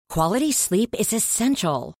Quality sleep is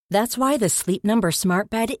essential. That's why the Sleep Number Smart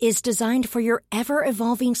Bed is designed for your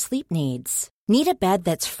ever-evolving sleep needs. Need a bed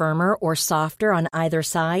that's firmer or softer on either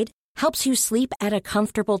side? Helps you sleep at a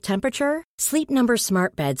comfortable temperature? Sleep Number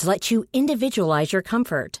Smart Beds let you individualize your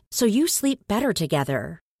comfort, so you sleep better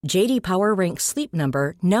together. J.D. Power ranks Sleep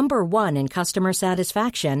Number number 1 in customer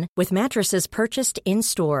satisfaction with mattresses purchased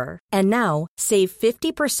in-store. And now, save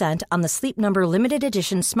 50% on the Sleep Number Limited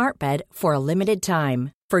Edition Smart Bed for a limited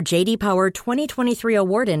time. For J.D. Power 2023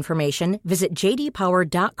 award information, visit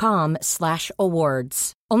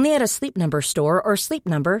jdpower.com/awards. Only at a Sleep Number store or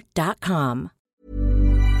sleepnumber.com.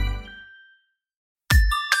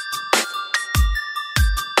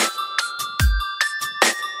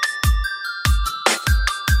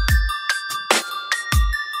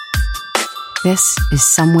 This is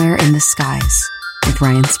Somewhere in the Skies with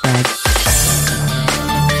Ryan Sprague.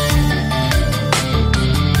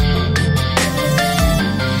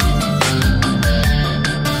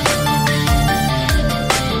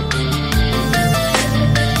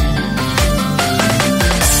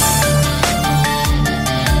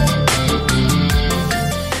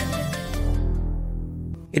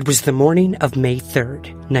 It was the morning of May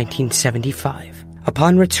 3rd, 1975.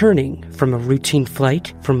 Upon returning from a routine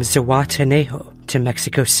flight from Zihuatanejo to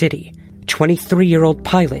Mexico City, 23-year-old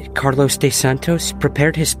pilot Carlos de Santos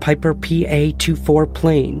prepared his Piper PA-24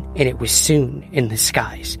 plane, and it was soon in the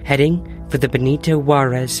skies, heading for the Benito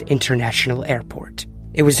Juarez International Airport.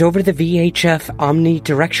 It was over the VHF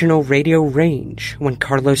omnidirectional radio range when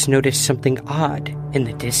Carlos noticed something odd in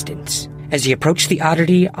the distance. As he approached the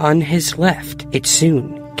oddity on his left, it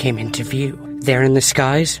soon came into view. There in the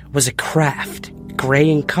skies was a craft, gray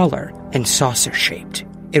in color and saucer-shaped.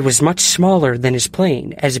 It was much smaller than his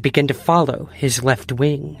plane as it began to follow his left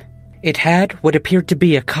wing. It had what appeared to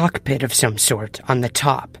be a cockpit of some sort on the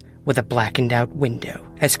top, with a blackened-out window.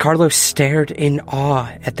 As Carlos stared in awe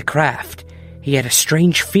at the craft, he had a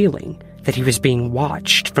strange feeling that he was being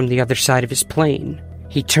watched from the other side of his plane.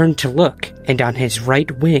 He turned to look, and on his right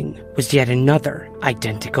wing was yet another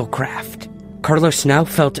identical craft. Carlos now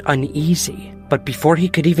felt uneasy, but before he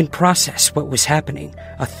could even process what was happening,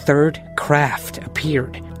 a third craft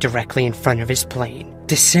appeared directly in front of his plane,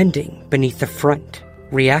 descending beneath the front.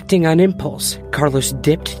 Reacting on impulse, Carlos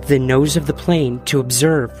dipped the nose of the plane to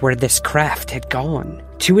observe where this craft had gone.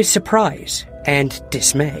 To his surprise and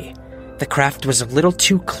dismay, the craft was a little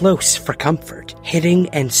too close for comfort, hitting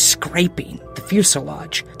and scraping the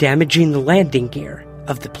fuselage, damaging the landing gear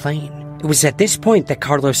of the plane. It was at this point that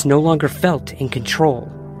Carlos no longer felt in control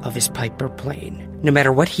of his Piper plane. No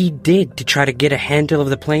matter what he did to try to get a handle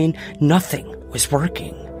of the plane, nothing was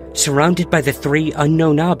working. Surrounded by the three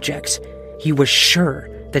unknown objects, he was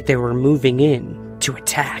sure that they were moving in to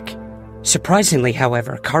attack. Surprisingly,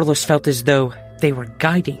 however, Carlos felt as though they were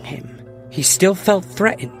guiding him. He still felt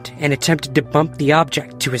threatened and attempted to bump the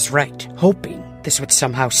object to his right, hoping this would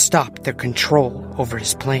somehow stop their control over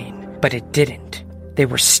his plane. But it didn't. They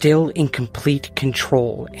were still in complete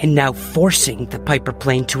control and now forcing the Piper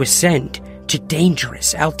plane to ascend to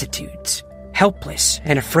dangerous altitudes. Helpless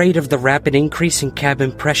and afraid of the rapid increase in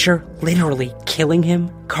cabin pressure, literally killing him,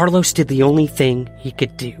 Carlos did the only thing he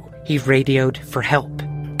could do. He radioed for help.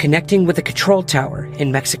 Connecting with a control tower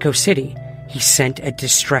in Mexico City, he sent a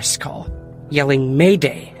distress call, yelling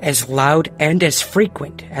Mayday as loud and as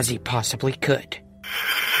frequent as he possibly could.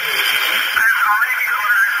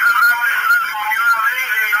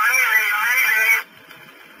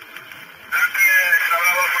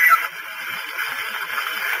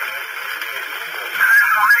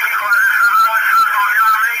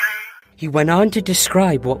 He went on to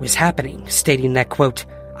describe what was happening, stating that, quote,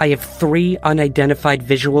 "I have 3 unidentified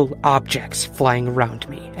visual objects flying around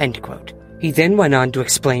me," end quote. He then went on to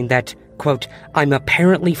explain that, quote, "I'm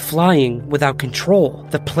apparently flying without control.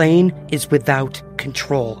 The plane is without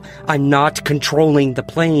control. I'm not controlling the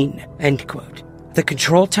plane," end quote. The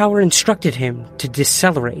control tower instructed him to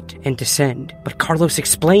decelerate and descend, but Carlos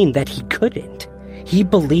explained that he couldn't. He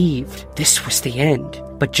believed this was the end,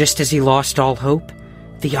 but just as he lost all hope,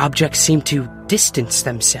 the objects seemed to distance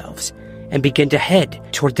themselves and begin to head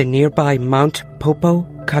toward the nearby Mount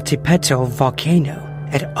Popocatépetl volcano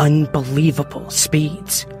at unbelievable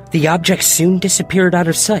speeds. The objects soon disappeared out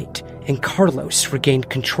of sight, and Carlos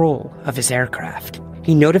regained control of his aircraft.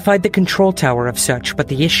 He notified the control tower of such, but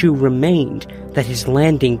the issue remained that his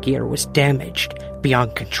landing gear was damaged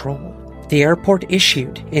beyond control. The airport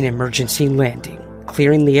issued an emergency landing,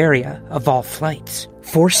 clearing the area of all flights.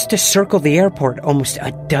 Forced to circle the airport almost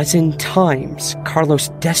a dozen times, Carlos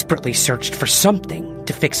desperately searched for something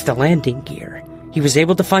to fix the landing gear. He was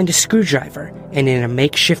able to find a screwdriver, and in a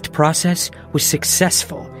makeshift process was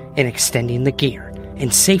successful in extending the gear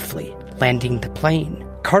and safely landing the plane.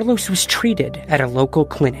 Carlos was treated at a local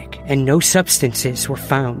clinic, and no substances were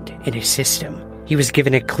found in his system. He was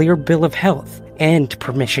given a clear bill of health and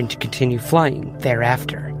permission to continue flying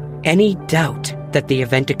thereafter. Any doubt that the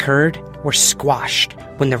event occurred were squashed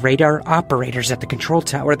when the radar operators at the control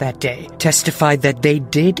tower that day testified that they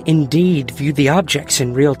did indeed view the objects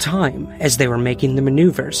in real time as they were making the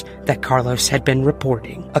maneuvers that Carlos had been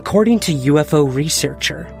reporting. According to UFO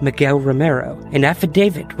researcher Miguel Romero, an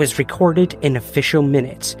affidavit was recorded in official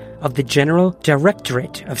minutes of the General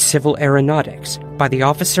Directorate of Civil Aeronautics by the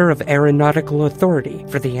Officer of Aeronautical Authority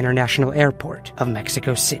for the International Airport of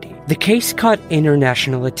Mexico City. The case caught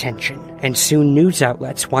international attention, and soon news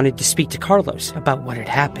outlets wanted to speak to Carlos about what had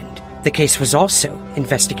happened. The case was also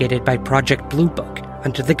investigated by Project Blue Book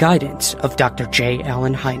under the guidance of Dr. J.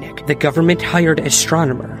 Allen Hynek. The government-hired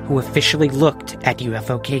astronomer who officially looked at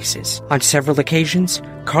UFO cases. On several occasions,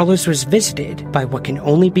 Carlos was visited by what can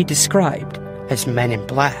only be described as men in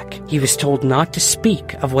black. He was told not to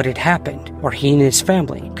speak of what had happened, or he and his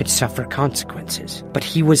family could suffer consequences. But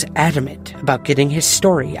he was adamant about getting his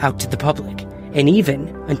story out to the public, and even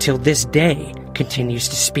until this day continues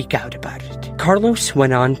to speak out about it. Carlos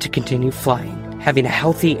went on to continue flying, having a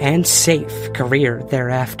healthy and safe career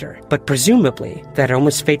thereafter. But presumably, that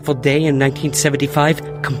almost fateful day in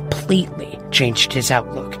 1975 completely changed his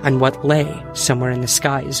outlook on what lay somewhere in the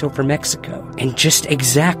skies over Mexico, and just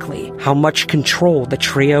exactly how much control the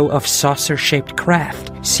trio of saucer-shaped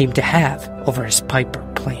craft seemed to have over his Piper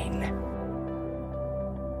plane.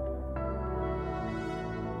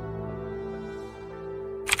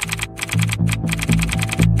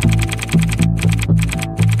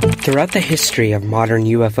 Throughout the history of modern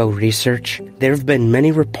UFO research, there have been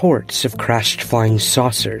many reports of crashed flying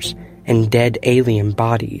saucers and dead alien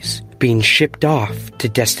bodies being shipped off to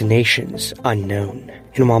destinations unknown.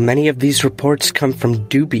 And while many of these reports come from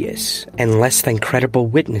dubious and less than credible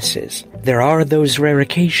witnesses, there are those rare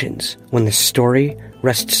occasions when the story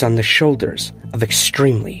rests on the shoulders of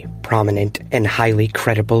extremely prominent and highly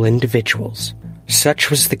credible individuals. Such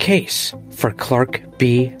was the case for Clark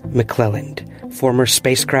B. McClelland, former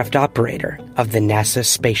spacecraft operator of the NASA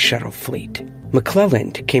Space Shuttle fleet.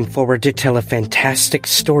 McClelland came forward to tell a fantastic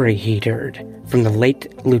story he'd heard from the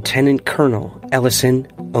late Lieutenant Colonel Ellison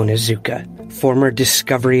Onizuka, former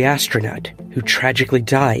Discovery astronaut who tragically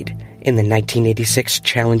died in the 1986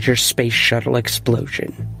 Challenger Space Shuttle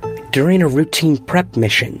explosion. During a routine prep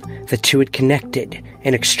mission, the two had connected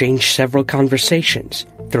and exchanged several conversations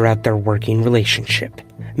throughout their working relationship.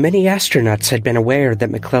 Many astronauts had been aware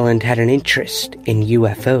that McClelland had an interest in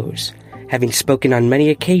UFOs, having spoken on many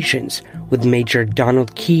occasions with Major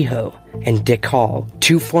Donald Kehoe and Dick Hall,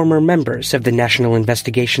 two former members of the National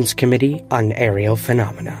Investigations Committee on Aerial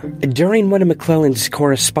Phenomena. During one of McClelland's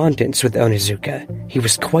correspondence with Onizuka, he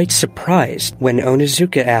was quite surprised when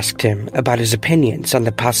Onizuka asked him about his opinions on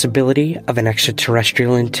the possibility of an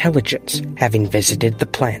extraterrestrial intelligence having visited the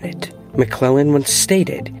planet. McClelland once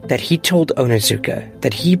stated that he told Onizuka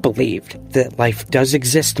that he believed that life does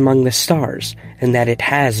exist among the stars and that it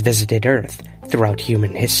has visited Earth throughout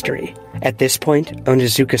human history. At this point,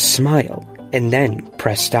 Onizuka smiled and then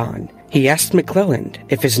pressed on. He asked McClelland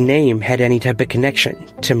if his name had any type of connection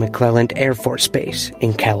to McClelland Air Force Base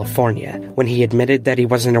in California. When he admitted that he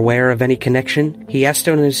wasn't aware of any connection, he asked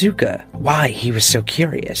Onizuka why he was so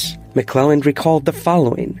curious. McClelland recalled the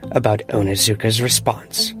following about Onizuka's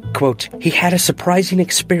response. Quote, "He had a surprising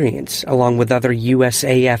experience along with other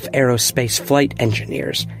USAF aerospace flight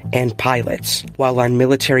engineers and pilots while on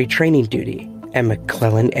military training duty at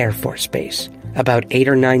McClelland Air Force Base, about 8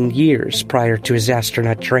 or 9 years prior to his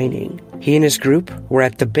astronaut training. He and his group were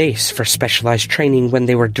at the base for specialized training when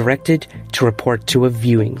they were directed to report to a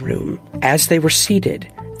viewing room. As they were seated,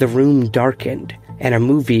 the room darkened and a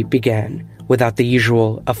movie began without the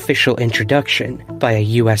usual official introduction by a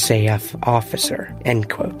USAF officer." End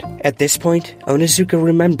quote. At this point, Onizuka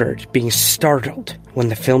remembered being startled when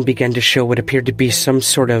the film began to show what appeared to be some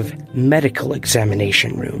sort of medical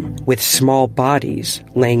examination room, with small bodies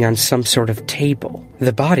laying on some sort of table.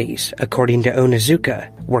 The bodies, according to Onizuka,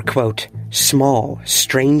 were, quote, "small,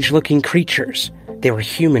 strange-looking creatures. They were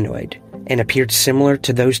humanoid and appeared similar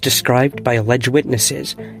to those described by alleged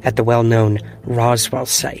witnesses at the well-known Roswell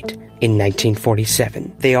site in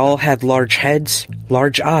 1947. They all had large heads,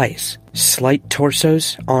 large eyes, slight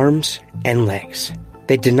torsos, arms, and legs.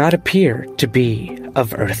 They did not appear to be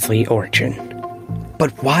of earthly origin."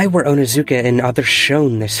 But why were Onizuka and others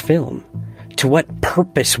shown this film? To what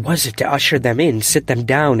purpose was it to usher them in, sit them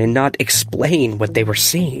down, and not explain what they were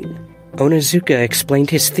seeing? Onizuka explained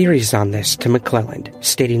his theories on this to McClelland,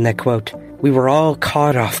 stating that, quote, We were all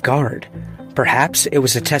caught off guard. Perhaps it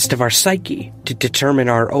was a test of our psyche to determine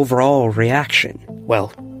our overall reaction.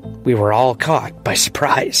 Well, we were all caught by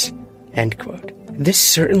surprise." End quote. This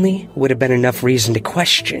certainly would have been enough reason to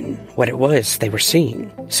question what it was they were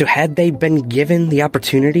seeing. So had they been given the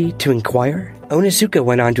opportunity to inquire? Onizuka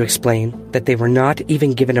went on to explain that they were not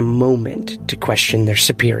even given a moment to question their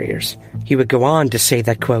superiors. He would go on to say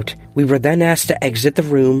that, quote, "We were then asked to exit the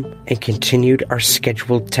room and continued our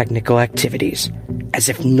scheduled technical activities, as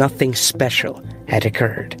if nothing special had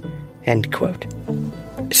occurred." End quote.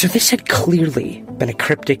 So this had clearly been a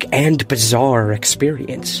cryptic and bizarre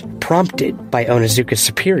experience, prompted by Onizuka's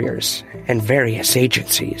superiors and various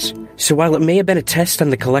agencies. So while it may have been a test on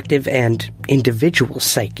the collective and individual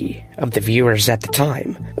psyche of the viewers at the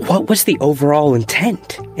time, what was the overall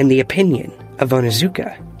intent in the opinion of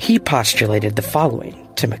Onizuka? He postulated the following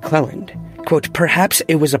to McClelland. Quote, "Perhaps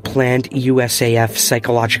it was a planned USAF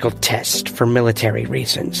psychological test for military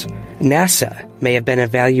reasons. NASA may have been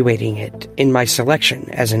evaluating it in my selection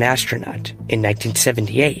as an astronaut in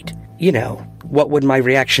 1978. You know, what would my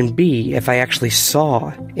reaction be if I actually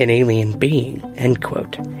saw an alien being?" End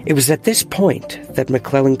quote. It was at this point that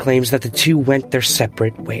McClelland claims that the two went their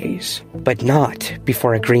separate ways, but not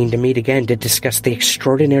before agreeing to meet again to discuss the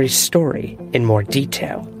extraordinary story in more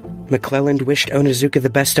detail. McClelland wished Onizuka the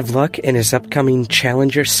best of luck in his upcoming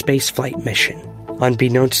Challenger spaceflight mission.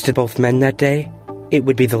 Unbeknownst to both men that day, it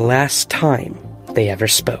would be the last time they ever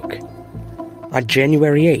spoke. On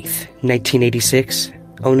January 8th, 1986,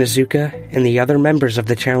 Onizuka and the other members of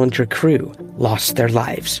the Challenger crew lost their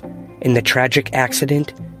lives in the tragic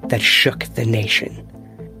accident that shook the nation.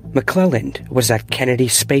 McClelland was at Kennedy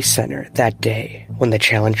Space Center that day when the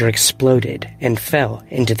Challenger exploded and fell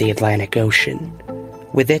into the Atlantic Ocean.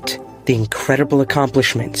 With it, the incredible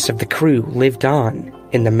accomplishments of the crew lived on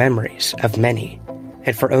in the memories of many.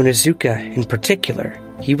 And for Onizuka in particular,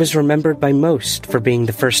 he was remembered by most for being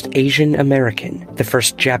the first Asian American, the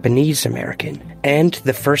first Japanese American, and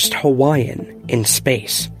the first Hawaiian in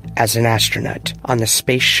space as an astronaut on the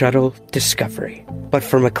Space Shuttle Discovery. But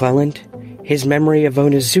for McClelland, his memory of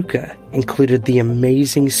Onizuka included the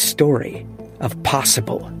amazing story of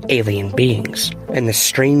possible alien beings and the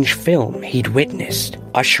strange film he'd witnessed,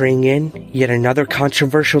 ushering in yet another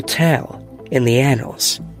controversial tale in the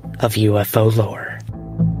annals of UFO lore.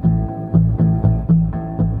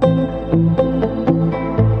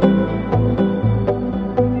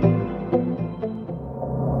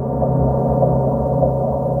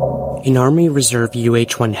 An Army Reserve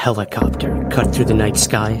UH-1 helicopter cut through the night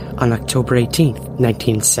sky on October 18,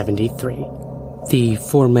 1973. The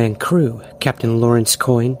four-man crew, Captain Lawrence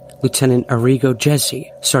Coyne, Lieutenant Arrigo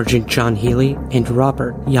Jesse, Sergeant John Healy, and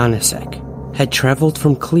Robert Janasek, had traveled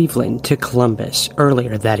from Cleveland to Columbus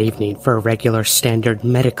earlier that evening for a regular standard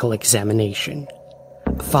medical examination.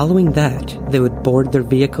 Following that, they would board their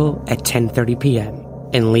vehicle at 10:30 p.m.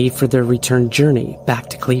 and leave for their return journey back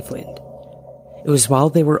to Cleveland. It was while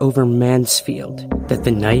they were over Mansfield that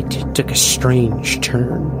the night took a strange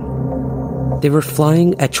turn. They were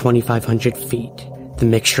flying at 2,500 feet, the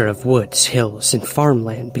mixture of woods, hills, and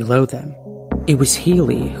farmland below them. It was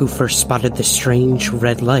Healy who first spotted the strange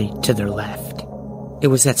red light to their left. It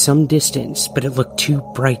was at some distance, but it looked too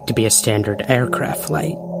bright to be a standard aircraft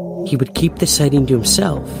light. He would keep the sighting to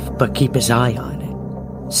himself, but keep his eye on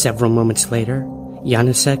it. Several moments later,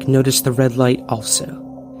 Janasek noticed the red light also.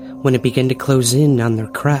 When it began to close in on their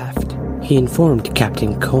craft, he informed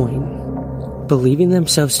Captain Coyne. Believing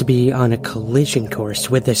themselves to be on a collision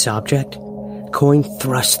course with this object, Coyne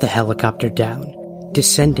thrust the helicopter down,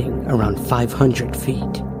 descending around 500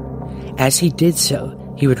 feet. As he did so,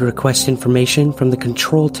 he would request information from the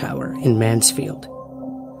control tower in Mansfield.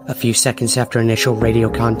 A few seconds after initial radio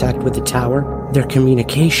contact with the tower, their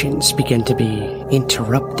communications began to be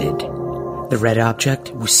interrupted. The red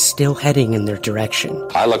object was still heading in their direction.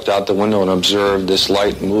 I looked out the window and observed this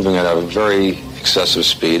light moving at a very excessive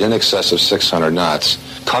speed, in excess of 600 knots,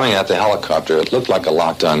 coming at the helicopter. It looked like a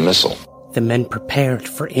locked-on missile. The men prepared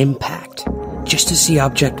for impact. Just as the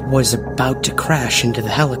object was about to crash into the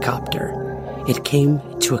helicopter, it came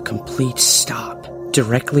to a complete stop,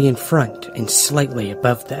 directly in front and slightly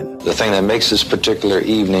above them. The thing that makes this particular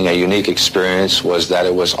evening a unique experience was that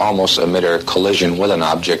it was almost a mid-air collision with an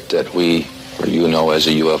object that we know as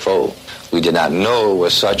a UFO. We did not know it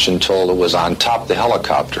was such until it was on top of the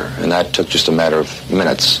helicopter, and that took just a matter of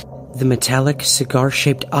minutes. The metallic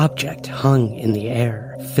cigar-shaped object hung in the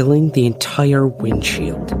air, filling the entire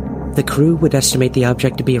windshield. The crew would estimate the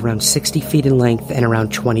object to be around 60 feet in length and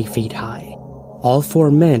around 20 feet high. All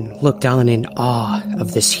four men looked on in awe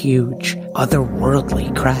of this huge,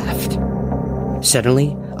 otherworldly craft.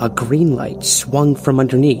 Suddenly, a green light swung from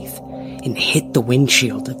underneath and hit the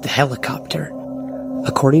windshield of the helicopter.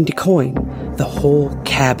 According to Coyne, the whole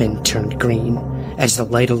cabin turned green as the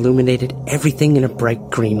light illuminated everything in a bright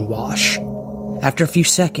green wash. After a few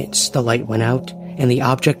seconds, the light went out and the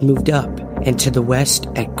object moved up and to the west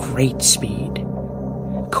at great speed.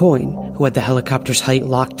 Coyne, who had the helicopter's height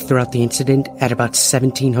locked throughout the incident at about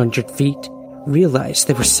 1,700 feet, realized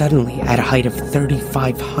they were suddenly at a height of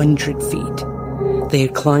 3,500 feet. They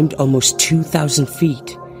had climbed almost 2,000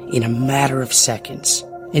 feet in a matter of seconds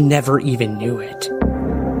and never even knew it.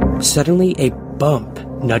 Suddenly, a bump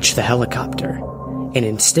nudged the helicopter, and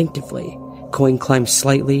instinctively, Coyne climbed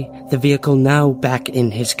slightly, the vehicle now back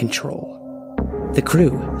in his control. The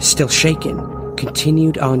crew, still shaken,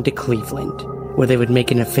 continued on to Cleveland, where they would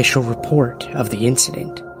make an official report of the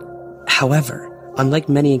incident. However, unlike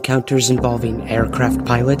many encounters involving aircraft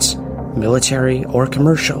pilots, military, or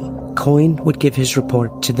commercial, Coyne would give his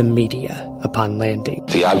report to the media upon landing.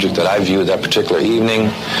 The object that I viewed that particular evening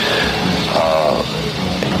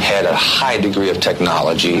had a high degree of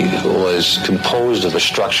technology. It was composed of a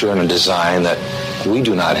structure and a design that we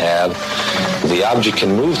do not have. The object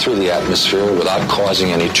can move through the atmosphere without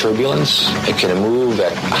causing any turbulence. It can move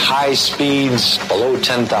at high speeds below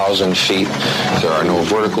 10,000 feet. There are no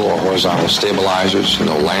vertical or horizontal stabilizers,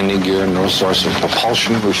 no landing gear, no source of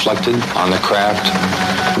propulsion reflected on the craft.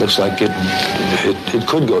 Looks like it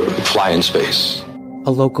could fly in space.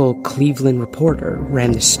 A local Cleveland reporter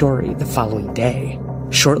ran the story the following day.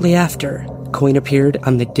 Shortly after, Coyne appeared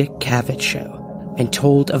on the Dick Cavett Show and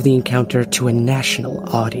told of the encounter to a national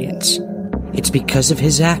audience. It's because of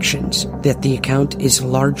his actions that the account is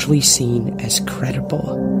largely seen as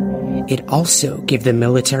credible. It also gave the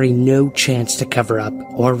military no chance to cover up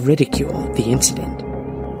or ridicule the incident.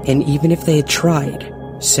 And even if they had tried,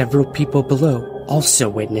 several people below also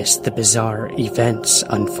witnessed the bizarre events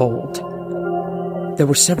unfold. There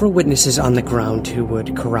were several witnesses on the ground who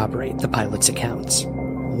would corroborate the pilot's accounts.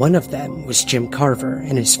 One of them was Jim Carver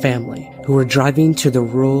and his family, who were driving to the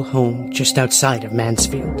rural home just outside of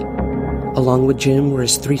Mansfield. Along with Jim were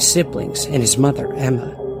his 3 siblings and his mother,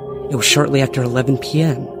 Emma. It was shortly after 11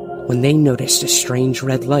 p.m. when they noticed a strange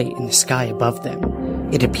red light in the sky above them.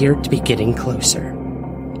 It appeared to be getting closer.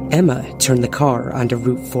 Emma turned the car onto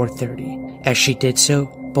Route 430. As she did so,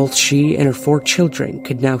 both she and her 4 children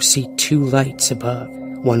could now see 2 lights above.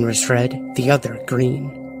 One was red, the other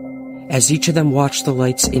green. As each of them watched the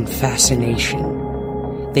lights in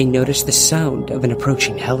fascination, they noticed the sound of an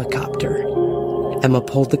approaching helicopter. Emma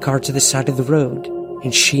pulled the car to the side of the road,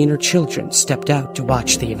 and she and her children stepped out to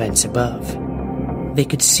watch the events above. They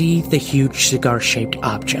could see the huge cigar-shaped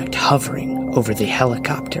object hovering over the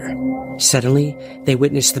helicopter. Suddenly, they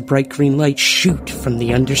witnessed the bright green light shoot from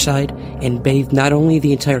the underside and bathe not only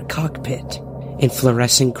the entire cockpit in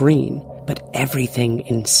fluorescent green, but everything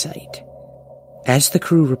in sight. As the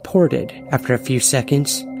crew reported, after a few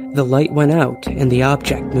seconds, the light went out and the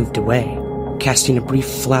object moved away, casting a brief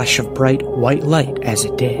flash of bright white light as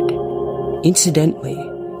it did. Incidentally,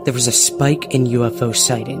 there was a spike in UFO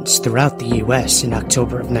sightings throughout the U.S. in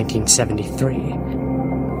October of 1973.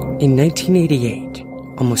 In 1988,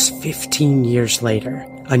 almost 15 years later,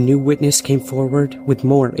 a new witness came forward with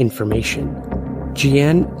more information.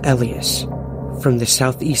 Jeanne Elias, from the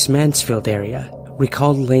southeast Mansfield area,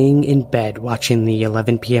 recalled laying in bed watching the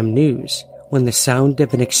 11 p.m. news when the sound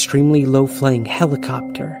of an extremely low-flying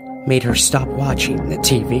helicopter made her stop watching the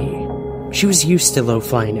TV. She was used to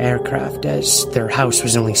low-flying aircraft, as their house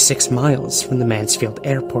was only 6 miles from the Mansfield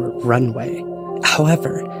Airport runway.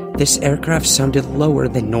 However, this aircraft sounded lower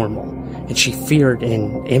than normal, and she feared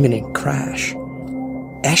an imminent crash.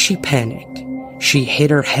 As she panicked, she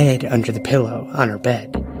hid her head under the pillow on her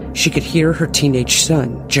bed. She could hear her teenage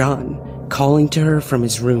son, John, calling to her from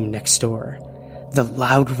his room next door. The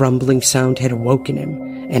loud rumbling sound had awoken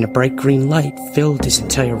him, and a bright green light filled his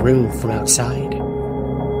entire room from outside.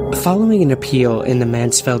 Following an appeal in the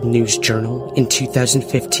Mansfield News Journal in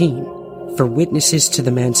 2015 for witnesses to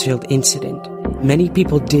the Mansfield incident, many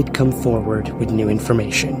people did come forward with new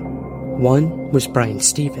information. One was Brian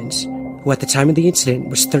Stevens, who at the time of the incident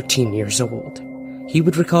was 13 years old. He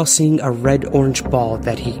would recall seeing a red-orange ball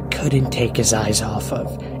that he couldn't take his eyes off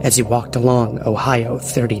of as he walked along Ohio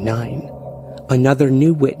 39. Another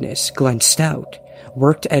new witness, Glenn Stout,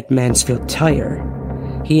 worked at Mansfield Tire.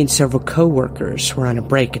 He and several co-workers were on a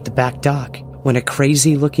break at the back dock when a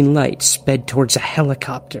crazy-looking light sped towards a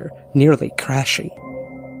helicopter, nearly crashing.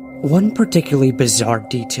 One particularly bizarre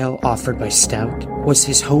detail offered by Stout was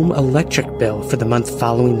his home electric bill for the month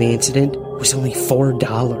following the incident was only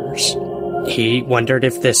 $4. He wondered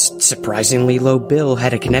if this surprisingly low bill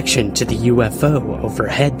had a connection to the UFO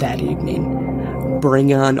overhead that evening.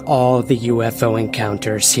 Bring on all the UFO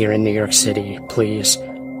encounters here in New York City, please.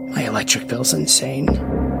 My electric bill's insane.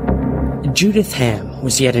 Judith Ham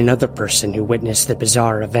was yet another person who witnessed the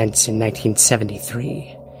bizarre events in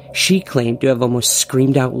 1973. She claimed to have almost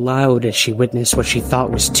screamed out loud as she witnessed what she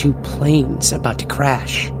thought was two planes about to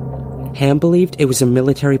crash. Ham believed it was a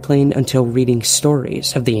military plane until reading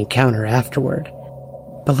stories of the encounter afterward.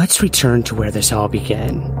 But let's return to where this all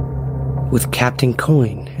began, with Captain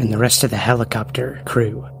Coyne and the rest of the helicopter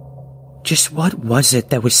crew. Just what was it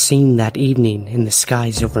that was seen that evening in the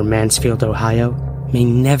skies over Mansfield, Ohio, may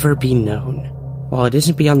never be known. While it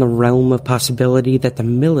isn't beyond the realm of possibility that the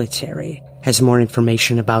military has more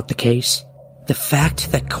information about the case, the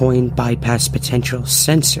fact that Coyne bypassed potential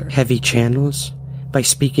censor-heavy channels by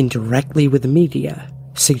speaking directly with the media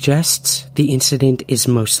suggests the incident is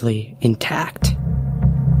mostly intact.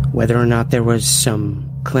 Whether or not there was some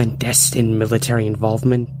clandestine military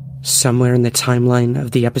involvement somewhere in the timeline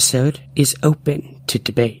of the episode is open to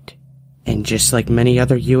debate. And just like many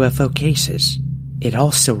other UFO cases, it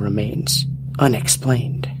also remains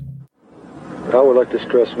unexplained. I would like to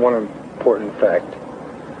stress one important fact,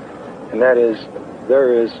 and that is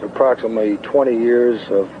there is approximately 20 years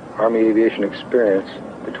of Army aviation experience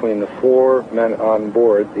between the 4 men on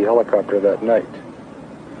board the helicopter that night.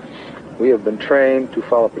 We have been trained to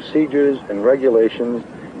follow procedures and regulations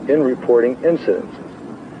in reporting incidents,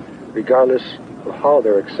 regardless of how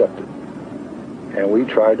they're accepted. And we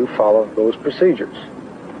try to follow those procedures.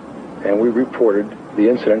 And we reported the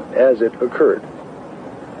incident as it occurred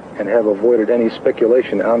and have avoided any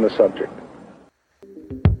speculation on the subject.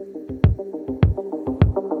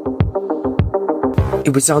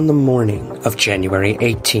 It was on the morning of January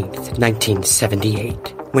 18th, 1978,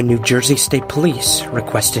 when New Jersey State Police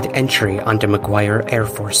requested entry onto McGuire Air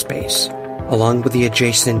Force Base. Along with the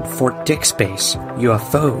adjacent Fort Dix base,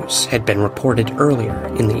 UFOs had been reported earlier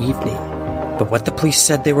in the evening. But what the police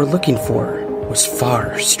said they were looking for was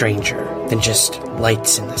far stranger than just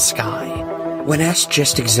lights in the sky. When asked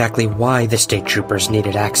just exactly why the state troopers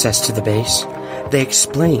needed access to the base, they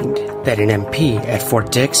explained that an MP at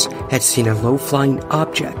Fort Dix had seen a low-flying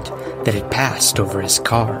object that had passed over his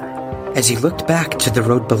car. As he looked back to the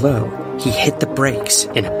road below, he hit the brakes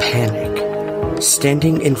in a panic.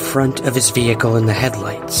 Standing in front of his vehicle in the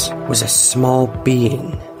headlights was a small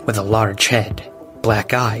being with a large head,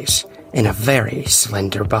 black eyes, and a very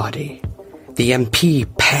slender body. The MP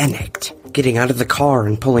panicked, getting out of the car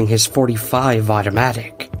and pulling his .45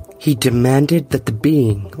 automatic. He demanded that the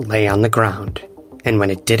being lay on the ground, and when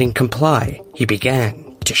it didn't comply, he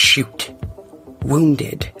began to shoot.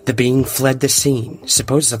 Wounded, the being fled the scene,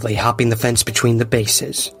 supposedly hopping the fence between the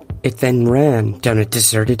bases. It then ran down a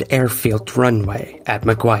deserted airfield runway at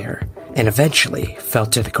McGuire, and eventually fell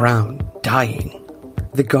to the ground, dying.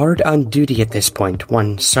 The guard on duty at this point,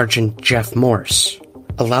 one Sergeant Jeff Morse,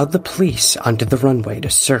 allowed the police onto the runway to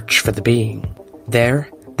search for the being. There,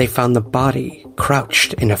 they found the body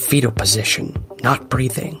crouched in a fetal position, not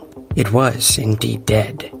breathing. It was indeed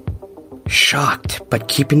dead. Shocked, but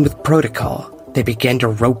keeping with protocol, they began to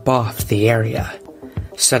rope off the area.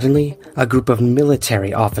 Suddenly, a group of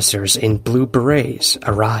military officers in blue berets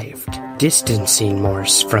arrived, distancing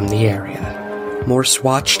Morse from the area. Morse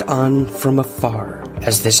watched on from afar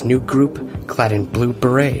as this new group, clad in blue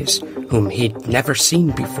berets, whom he'd never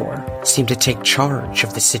seen before, seemed to take charge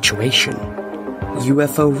of the situation.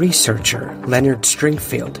 UFO researcher Leonard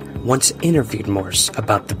Stringfield once interviewed Morse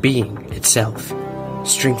about the being itself.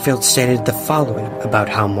 Stringfield stated the following about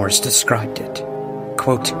how Morse described it.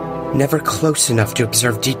 Quote, "Never close enough to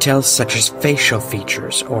observe details such as facial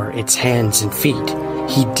features or its hands and feet,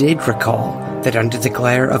 he did recall that under the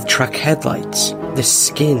glare of truck headlights, the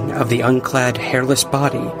skin of the unclad hairless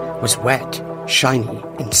body was wet, shiny,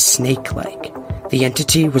 and snake-like. The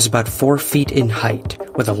entity was about 4 feet in height,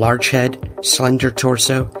 with a large head, slender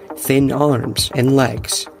torso, thin arms and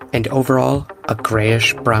legs, and overall a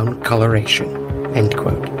grayish-brown coloration." End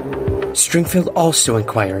quote. Stringfield also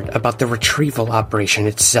inquired about the retrieval operation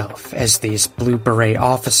itself as these Blue Beret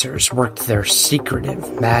officers worked their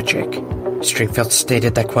secretive magic. Stringfield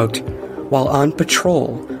stated that, quote, "While on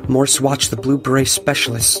patrol, Morse watched the Blue Beret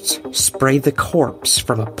specialists spray the corpse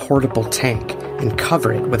from a portable tank and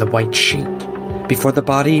cover it with a white sheet, before the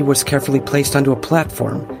body was carefully placed onto a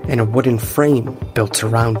platform and a wooden frame built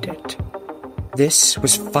around it. This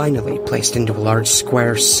was finally placed into a large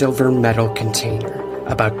square silver metal container,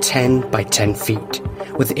 about 10 by 10 feet,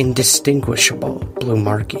 with indistinguishable blue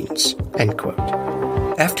markings." End quote.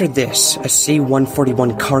 After this, a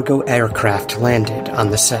C-141 cargo aircraft landed on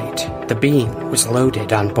the site. The being was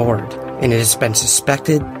loaded on board, and it has been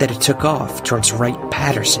suspected that it took off towards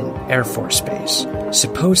Wright-Patterson Air Force Base,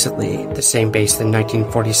 supposedly the same base the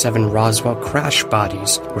 1947 Roswell crash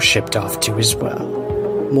bodies were shipped off to as well.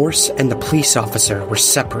 Morse and the police officer were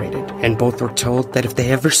separated, and both were told that if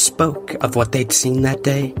they ever spoke of what they'd seen that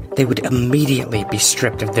day, they would immediately be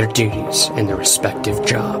stripped of their duties in their respective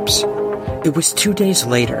jobs. It was 2 days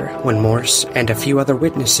later when Morse and a few other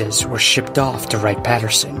witnesses were shipped off to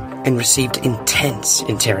Wright-Patterson and received intense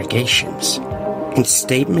interrogations. In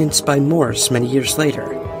statements by Morse many years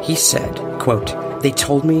later, he said, quote, "They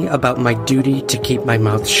told me about my duty to keep my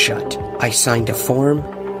mouth shut. I signed a form,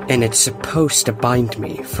 and it's supposed to bind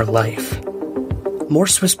me for life."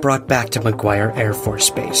 Morse was brought back to McGuire Air Force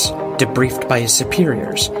Base, debriefed by his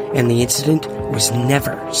superiors, and the incident was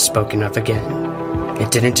never spoken of again. It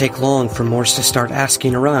didn't take long for Morse to start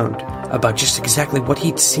asking around about just exactly what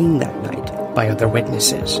he'd seen that night by other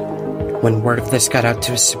witnesses. When word of this got out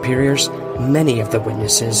to his superiors, many of the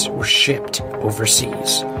witnesses were shipped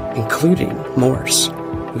overseas, including Morse,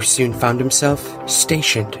 who soon found himself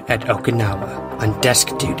stationed at Okinawa on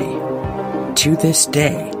desk duty. To this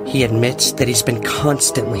day, he admits that he's been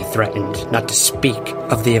constantly threatened not to speak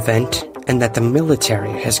of the event and that the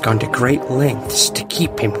military has gone to great lengths to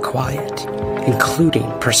keep him quiet, including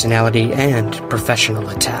personality and professional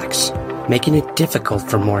attacks, making it difficult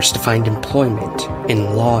for Morse to find employment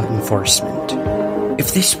in law enforcement.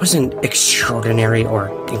 If this wasn't extraordinary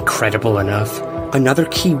or incredible enough, another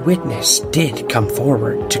key witness did come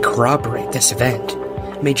forward to corroborate this event.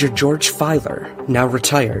 Major George Filer, now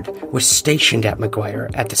retired, was stationed at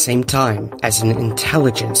McGuire at the same time as an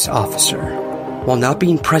intelligence officer. While not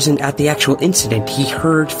being present at the actual incident, he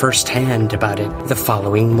heard firsthand about it the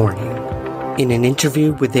following morning. In an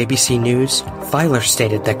interview with ABC News, Filer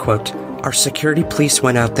stated that, quote, "Our security police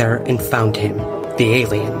went out there and found him, the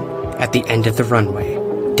alien, at the end of the runway,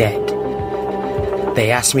 dead.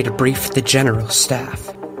 They asked me to brief the general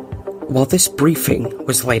staff." While this briefing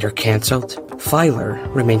was later cancelled, Filer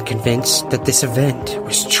remained convinced that this event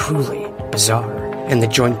was truly bizarre, and the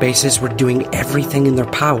joint bases were doing everything in their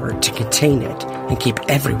power to contain it and keep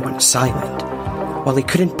everyone silent. While he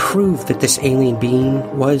couldn't prove that this alien being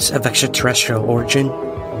was of extraterrestrial origin,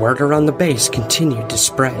 word around the base continued to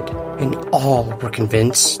spread, and all were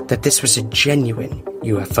convinced that this was a genuine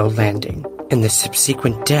UFO landing and the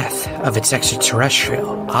subsequent death of its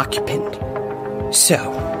extraterrestrial occupant. So,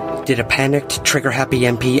 did a panicked, trigger-happy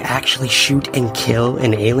MP actually shoot and kill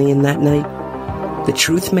an alien that night? The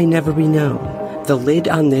truth may never be known. The lid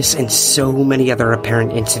on this and so many other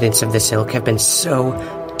apparent incidents of this ilk have been so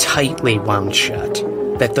tightly wound shut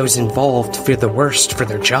that those involved fear the worst for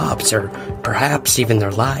their jobs or perhaps even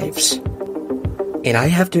their lives. And I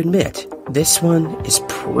have to admit, this one is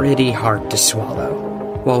pretty hard to swallow.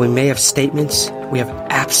 While we may have statements, we have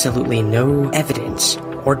absolutely no evidence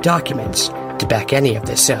or documents to back any of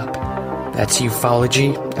this up. That's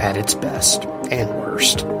ufology at its best and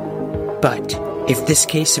worst. But if this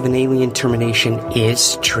case of an alien termination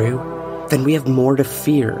is true, then we have more to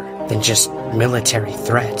fear than just military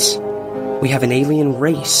threats. We have an alien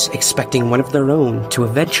race expecting one of their own to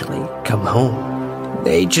eventually come home.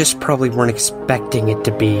 They just probably weren't expecting it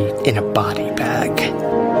to be in a body bag.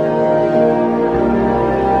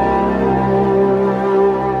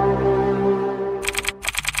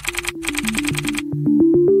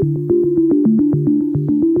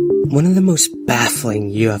 One of the most baffling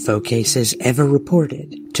UFO cases ever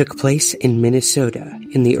reported took place in Minnesota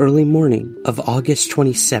in the early morning of August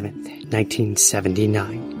 27th,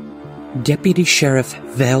 1979. Deputy Sheriff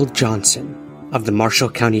Val Johnson of the Marshall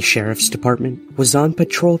County Sheriff's Department was on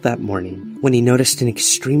patrol that morning when he noticed an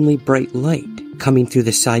extremely bright light coming through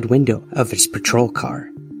the side window of his patrol car.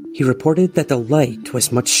 He reported that the light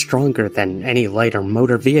was much stronger than any light or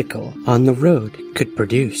motor vehicle on the road could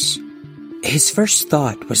produce. His first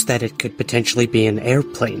thought was that it could potentially be an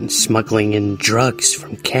airplane smuggling in drugs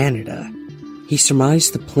from Canada. He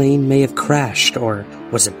surmised the plane may have crashed or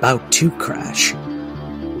was about to crash.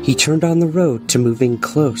 He turned on the road to move in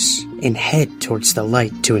close and head towards the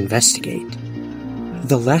light to investigate.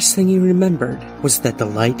 The last thing he remembered was that the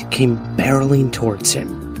light came barreling towards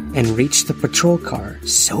him and reached the patrol car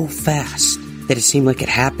so fast that it seemed like it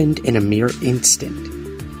happened in a mere instant.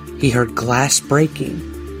 He heard glass breaking,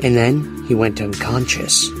 and then he went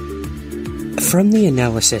unconscious. From the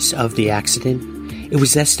analysis of the accident, it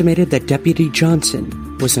was estimated that Deputy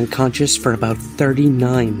Johnson was unconscious for about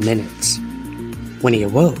 39 minutes. When he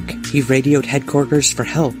awoke, he radioed headquarters for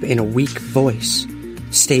help in a weak voice,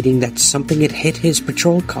 stating that something had hit his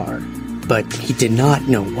patrol car, but he did not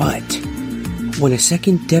know what. When a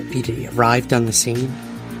second deputy arrived on the scene,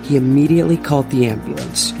 he immediately called the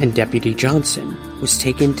ambulance, and Deputy Johnson was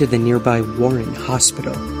taken to the nearby Warren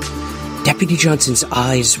Hospital. Deputy Johnson's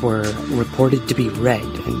eyes were reported to be red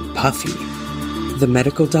and puffy. The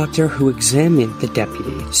medical doctor who examined the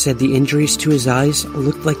deputy said the injuries to his eyes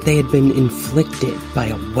looked like they had been inflicted by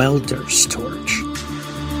a welder's torch.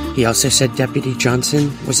 He also said Deputy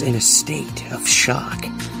Johnson was in a state of shock.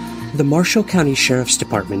 The Marshall County Sheriff's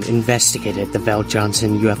Department investigated the Val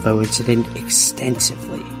Johnson UFO incident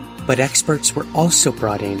extensively, but experts were also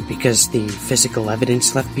brought in because the physical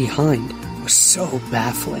evidence left behind was so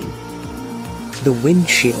baffling. The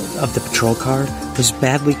windshield of the patrol car was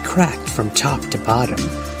badly cracked from top to bottom.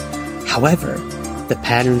 However, the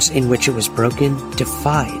patterns in which it was broken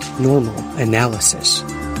defied normal analysis.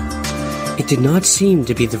 It did not seem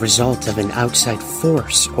to be the result of an outside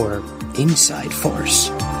force or inside force.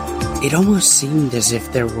 It almost seemed as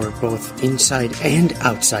if there were both inside and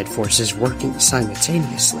outside forces working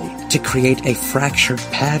simultaneously to create a fractured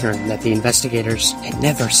pattern that the investigators had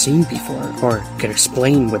never seen before or could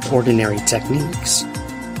explain with ordinary techniques.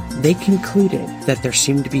 They concluded that there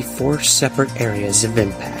seemed to be 4 separate areas of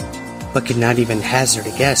impact, but could not even hazard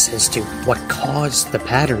a guess as to what caused the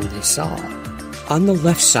pattern they saw. On the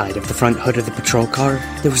left side of the front hood of the patrol car,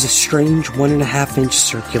 there was a strange 1.5-inch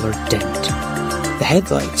circular dent. The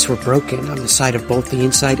headlights were broken on the side of both the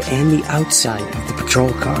inside and the outside of the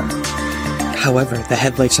patrol car. However, the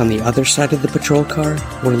headlights on the other side of the patrol car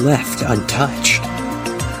were left untouched.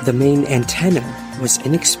 The main antenna was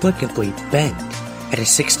inexplicably bent at a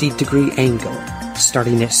 60-degree angle,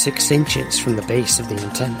 starting at 6 inches from the base of the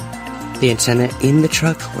antenna. The antenna in the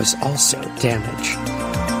truck was also damaged.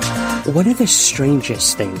 One of the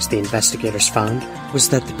strangest things the investigators found was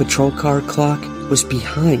that the patrol car clock was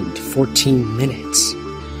behind 14 minutes,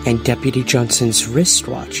 and Deputy Johnson's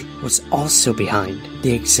wristwatch was also behind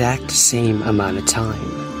the exact same amount of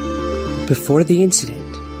time. Before the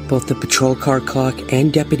incident, both the patrol car clock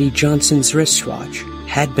and Deputy Johnson's wristwatch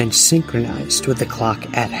had been synchronized with the clock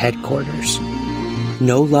at headquarters.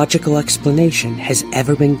 No logical explanation has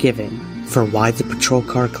ever been given for why the patrol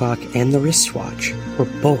car clock and the wristwatch were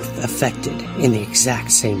both affected in the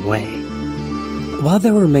exact same way. While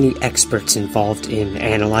there were many experts involved in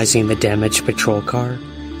analyzing the damaged patrol car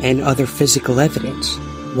and other physical evidence,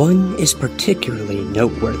 one is particularly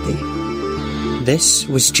noteworthy. This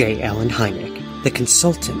was J. Allen Hynek, the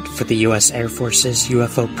consultant for the U.S. Air Force's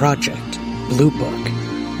UFO project, Blue Book.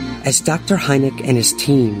 As Dr. Hynek and his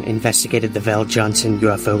team investigated the Val Johnson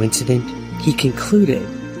UFO incident, he concluded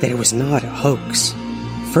that it was not a hoax.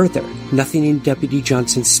 Further, nothing in Deputy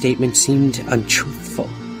Johnson's statement seemed untruthful.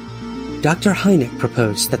 Dr. Hynek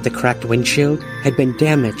proposed that the cracked windshield had been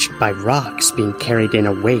damaged by rocks being carried in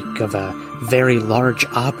a wake of a very large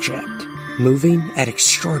object, moving at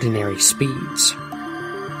extraordinary speeds.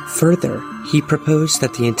 Further, he proposed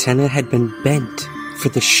that the antenna had been bent for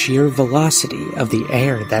the sheer velocity of the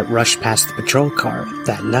air that rushed past the patrol car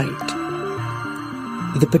that night.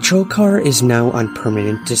 The patrol car is now on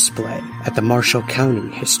permanent display at the Marshall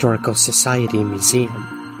County Historical Society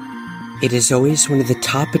Museum. It is always one of the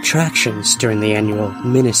top attractions during the annual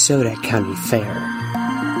Minnesota County Fair.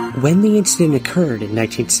 When the incident occurred in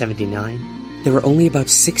 1979, there were only about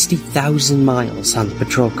 60,000 miles on the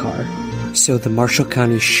patrol car, so the Marshall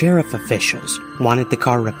County Sheriff officials wanted the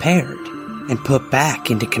car repaired and put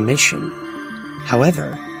back into commission.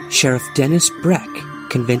 However, Sheriff Dennis Breck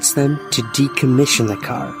convinced them to decommission the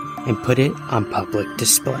car and put it on public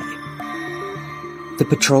display. The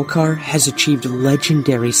patrol car has achieved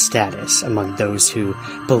legendary status among those who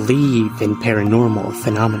believe in paranormal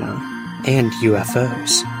phenomena and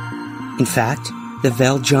UFOs. In fact, the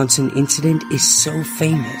Val Johnson incident is so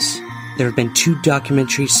famous, there have been 2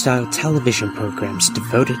 documentary-style television programs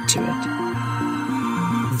devoted to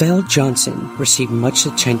it. Val Johnson received much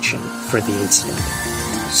attention for the incident.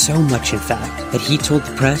 So much, in fact, that he told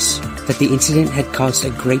the press that the incident had caused a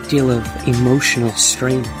great deal of emotional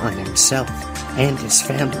strain on himself and his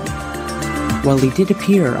family. While he did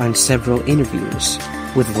appear on several interviews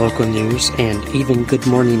with local news and even Good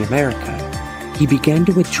Morning America, he began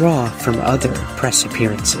to withdraw from other press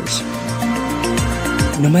appearances.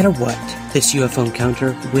 No matter what, this UFO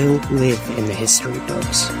encounter will live in the history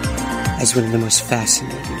books as one of the most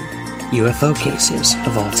fascinating UFO cases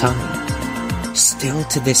of all time. Still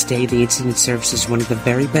to this day, the incident serves as one of the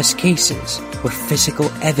very best cases where physical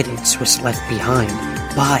evidence was left behind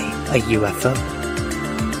by a UFO.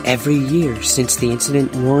 Every year since the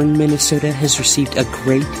incident, Warren, Minnesota has received a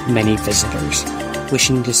great many visitors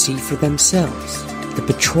wishing to see for themselves the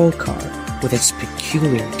patrol car with its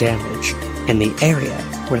peculiar damage and the area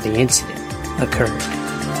where the incident occurred.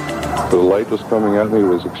 The light was coming at me. It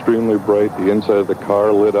was extremely bright. The inside of the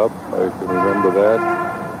car lit up. I can remember that.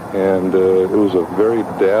 And it was a very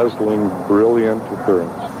dazzling, brilliant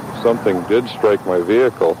occurrence. Something did strike my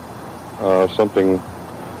vehicle. Something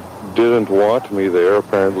didn't want me there,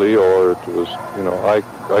 apparently, or it was,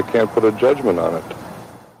 I can't put a judgment on it.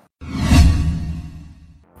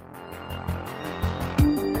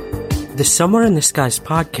 The Somewhere in the Skies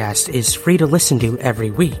podcast is free to listen to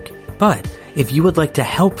every week, but if you would like to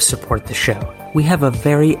help support the show, we have a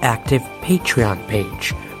very active Patreon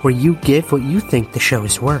page where you give what you think the show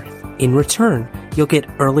is worth. In return, you'll get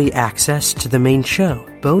early access to the main show,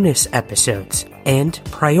 bonus episodes, and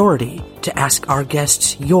priority to ask our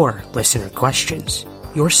guests your listener questions.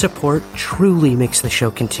 Your support truly makes the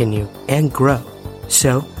show continue and grow.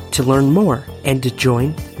 So, to learn more and to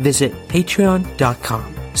join, visit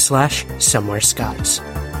patreon.com/somewhereskies.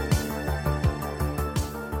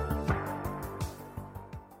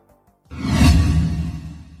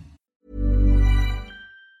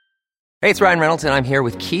 Hey, it's Ryan Reynolds, and I'm here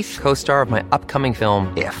with Keith, co-star of my upcoming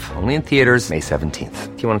film, If, only in theaters May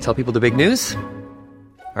 17th. Do you want to tell people the big news?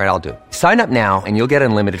 All right, I'll do it. Sign up now and you'll get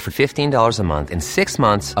unlimited for $15 a month and 6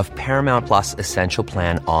 months of Paramount Plus Essential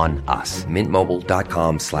Plan on us.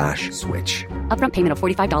 MintMobile.com/switch. Upfront payment of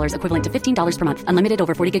 $45 equivalent to $15 per month. Unlimited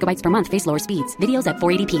over 40 gigabytes per month. Face lower speeds. Videos at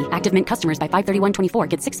 480p. Active Mint customers by 531.24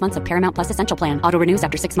 get 6 months of Paramount Plus Essential Plan. Auto renews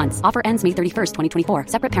after 6 months. Offer ends May 31st, 2024.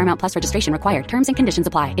 Separate Paramount Plus registration required. Terms and conditions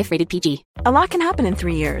apply if rated PG. A lot can happen in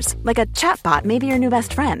 3 years. Like a chatbot may be your new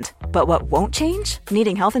best friend. But what won't change?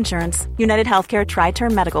 Needing health insurance. United Healthcare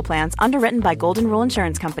Tri-Term Medical Plans, underwritten by Golden Rule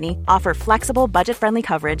Insurance Company, offer flexible, budget-friendly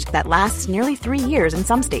coverage that lasts nearly 3 years in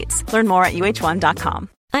some states. Learn more at uh1.com.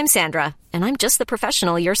 I'm Sandra, and I'm just the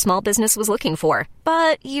professional your small business was looking for.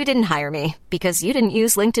 But you didn't hire me because you didn't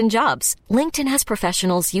use LinkedIn Jobs. LinkedIn has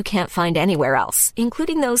professionals you can't find anywhere else,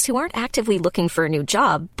 including those who aren't actively looking for a new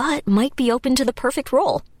job, but might be open to the perfect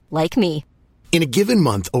role, like me. In a given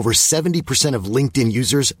month, over 70% of LinkedIn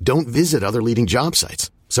users don't visit other leading job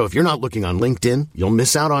sites. So if you're not looking on LinkedIn, you'll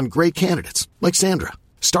miss out on great candidates like Sandra.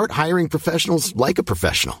 Start hiring professionals like a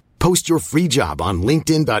professional. Post your free job on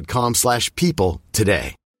linkedin.com/people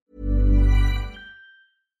today.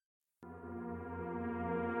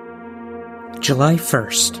 July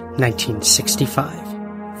 1st, 1965,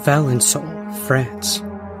 Valençon, France.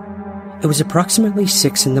 It was approximately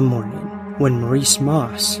 6 in the morning when Maurice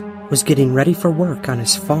Moss was getting ready for work on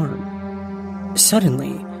his farm.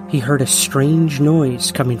 Suddenly, he heard a strange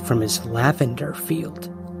noise coming from his lavender field.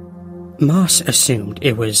 Moss assumed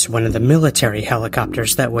it was one of the military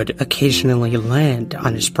helicopters that would occasionally land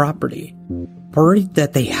on his property. Worried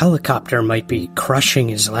that the helicopter might be crushing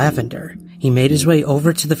his lavender, he made his way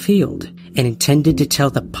over to the field and intended to tell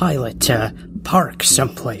the pilot to park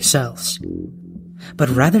someplace else. But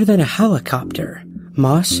rather than a helicopter,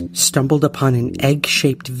 Moss stumbled upon an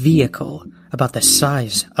egg-shaped vehicle about the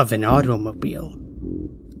size of an automobile.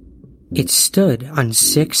 It stood on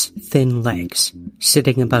 6 thin legs,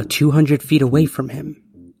 sitting about 200 feet away from him.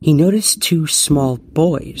 He noticed 2 small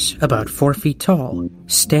boys, about 4 feet tall,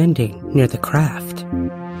 standing near the craft,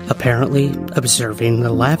 apparently observing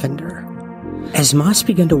the lavender. As Moss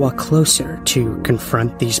began to walk closer to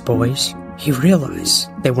confront these boys, he realized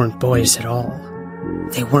they weren't boys at all.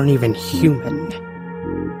 They weren't even human.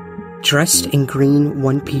 Dressed in green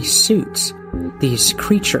one-piece suits, these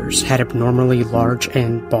creatures had abnormally large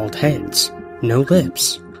and bald heads, no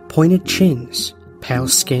lips, pointed chins, pale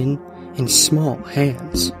skin, and small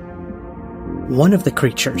hands. One of the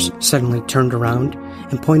creatures suddenly turned around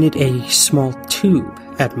and pointed a small tube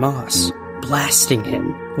at Moss, blasting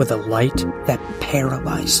him with a light that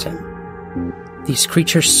paralyzed him. These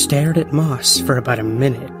creatures stared at Moss for about a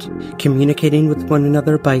minute, communicating with one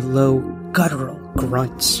another by low, guttural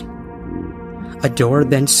grunts. A door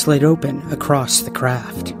then slid open across the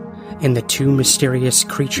craft, and the 2 mysterious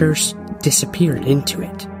creatures disappeared into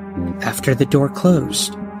it. After the door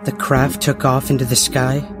closed, the craft took off into the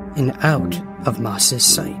sky and out of Moss's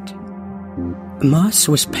sight. Moss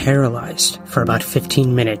was paralyzed for about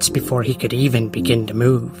 15 minutes before he could even begin to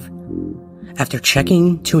move. After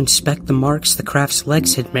checking to inspect the marks the craft's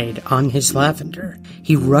legs had made on his lavender,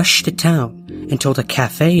 he rushed to town and told a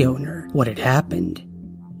cafe owner what had happened.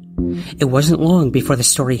 It wasn't long before the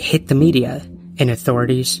story hit the media, and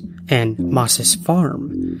authorities and Moss's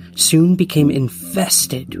farm soon became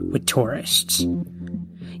infested with tourists.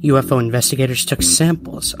 UFO investigators took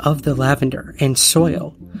samples of the lavender and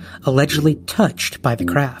soil allegedly touched by the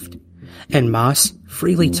craft, and Moss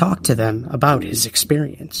freely talked to them about his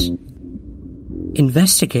experience.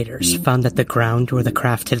 Investigators found that the ground where the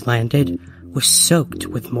craft had landed was soaked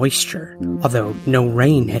with moisture, although no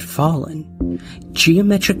rain had fallen.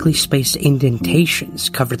 Geometrically spaced indentations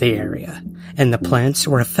covered the area, and the plants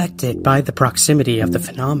were affected by the proximity of the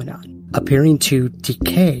phenomenon, appearing to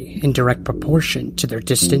decay in direct proportion to their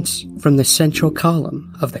distance from the central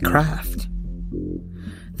column of the craft.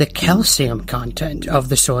 The calcium content of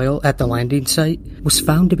the soil at the landing site was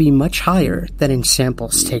found to be much higher than in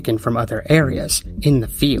samples taken from other areas in the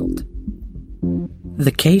field.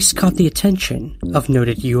 The case caught the attention of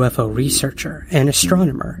noted UFO researcher and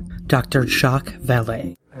astronomer Dr. Jacques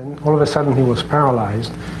Vallée. And all of a sudden he was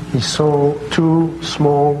paralyzed. He saw two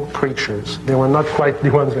small creatures. They were not quite the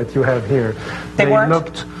ones that you have here. They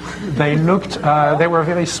were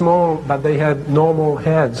very small, but they had normal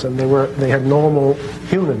heads and they had normal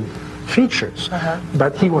human features.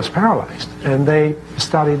 But he was paralyzed. And they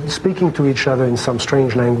started speaking to each other in some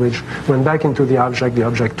strange language, went back into the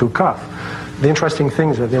object took off. The interesting thing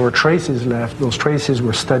is that there were traces left. Those traces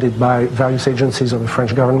were studied by various agencies of the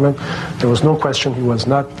French government. There was no question he was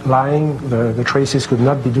not lying. The traces could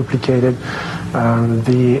not be duplicated. And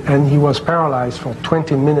he was paralyzed for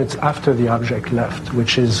 20 minutes after the object left,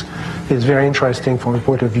 which is very interesting from the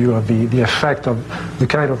point of view of the effect of the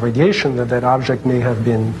kind of radiation that object may have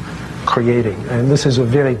been creating. And this is a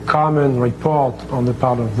very common report on the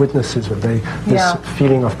part of witnesses of this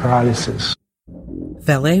feeling of paralysis.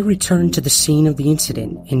 Vallée returned to the scene of the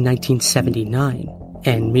incident in 1979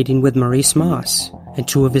 and, meeting with Maurice Moss and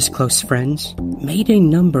two of his close friends, made a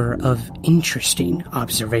number of interesting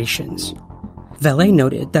observations. Vallée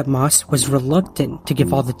noted that Moss was reluctant to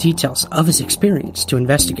give all the details of his experience to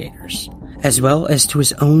investigators, as well as to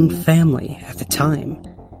his own family at the time,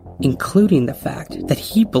 including the fact that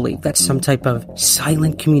he believed that some type of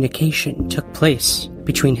silent communication took place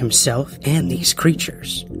between himself and these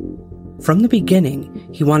creatures. From the beginning,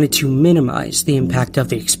 he wanted to minimize the impact of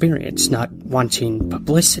the experience, not wanting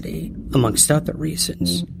publicity, amongst other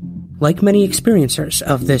reasons. Like many experiencers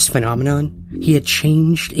of this phenomenon, he had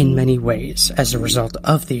changed in many ways as a result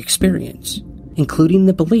of the experience, including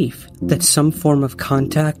the belief that some form of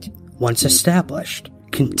contact, once established,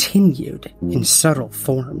 continued in subtle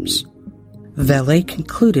forms. Vallée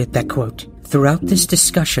concluded that, quote, "Throughout this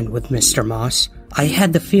discussion with Mr. Moss, I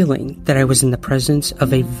had the feeling that I was in the presence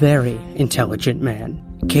of a very intelligent man,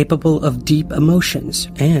 capable of deep emotions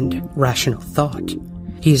and rational thought.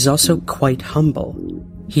 He is also quite humble.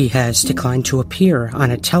 He has declined to appear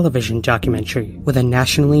on a television documentary with a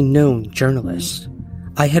nationally known journalist.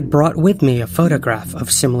 I had brought with me a photograph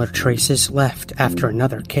of similar traces left after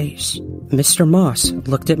another case. Mr. Moss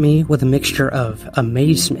looked at me with a mixture of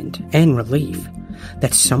amazement and relief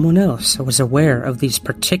that someone else was aware of these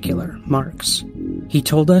particular marks. He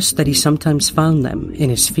told us that he sometimes found them in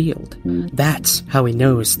his field. That's how he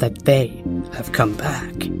knows that they have come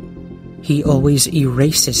back. He always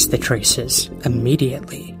erases the traces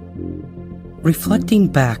immediately." Reflecting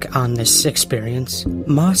back on this experience,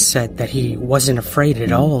 Moss said that he wasn't afraid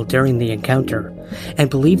at all during the encounter and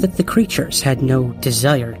believed that the creatures had no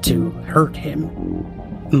desire to hurt him.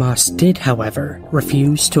 Moss did, however,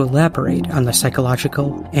 refuse to elaborate on the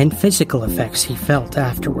psychological and physical effects he felt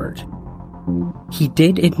afterward. He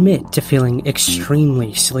did admit to feeling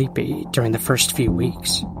extremely sleepy during the first few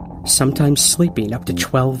weeks, sometimes sleeping up to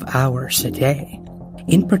 12 hours a day.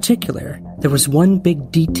 In particular, there was one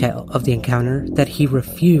big detail of the encounter that he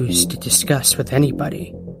refused to discuss with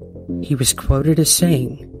anybody. He was quoted as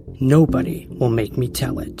saying, "Nobody will make me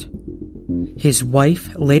tell it." His wife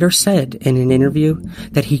later said in an interview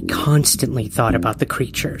that he constantly thought about the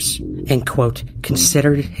creatures and, quote,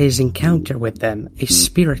 "considered his encounter with them a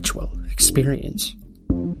spiritual experience."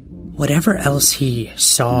 Whatever else he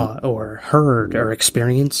saw or heard or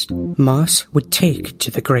experienced, Moss would take to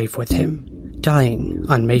the grave with him, dying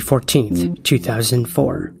on May 14th,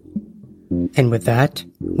 2004. And with that,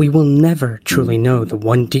 we will never truly know the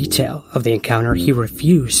one detail of the encounter he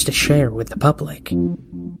refused to share with the public.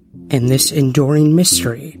 And this enduring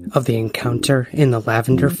mystery of the encounter in the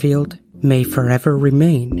lavender field may forever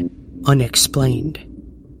remain unexplained.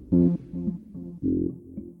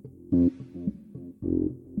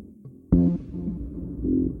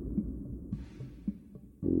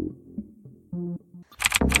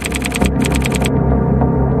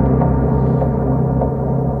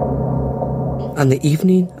 On the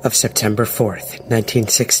evening of September 4th,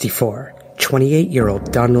 1964,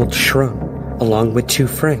 28-year-old Donald Schrum, along with two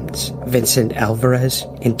friends, Vincent Alvarez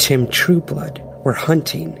and Tim Trueblood, were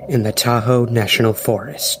hunting in the Tahoe National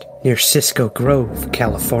Forest near Cisco Grove,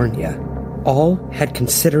 California. All had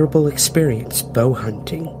considerable experience bow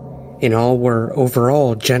hunting, and all were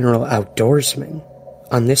overall general outdoorsmen.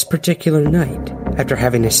 On this particular night, after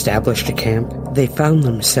having established a camp, they found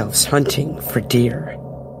themselves hunting for deer.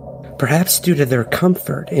 Perhaps due to their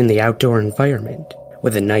comfort in the outdoor environment,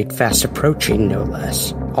 with the night fast approaching no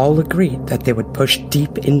less, all agreed that they would push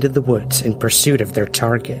deep into the woods in pursuit of their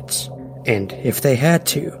targets, and, if they had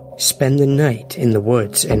to, spend the night in the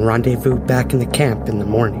woods and rendezvous back in the camp in the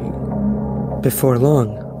morning. Before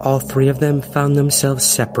long, all three of them found themselves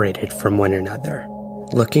separated from one another,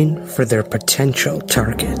 looking for their potential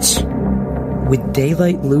targets. With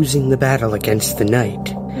daylight losing the battle against the night,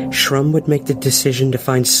 Shrum would make the decision to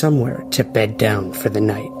find somewhere to bed down for the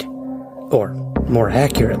night. Or, more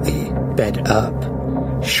accurately, bed up.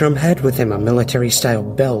 Shrum had with him a military-style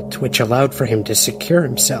belt which allowed for him to secure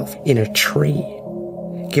himself in a tree.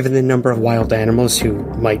 Given the number of wild animals who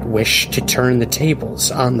might wish to turn the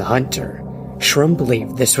tables on the hunter, Shrum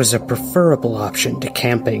believed this was a preferable option to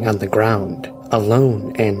camping on the ground,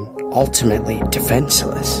 alone and ultimately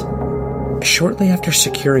defenseless. Shortly after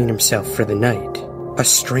securing himself for the night, a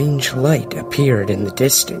strange light appeared in the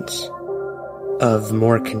distance. Of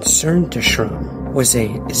more concern to Shrum was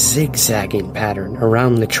a zigzagging pattern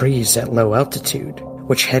around the trees at low altitude,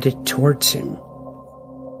 which headed towards him.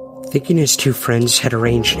 Thinking his two friends had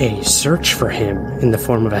arranged a search for him in the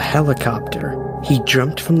form of a helicopter, he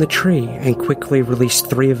jumped from the tree and quickly released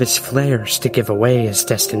 3 of his flares to give away his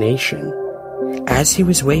destination. As he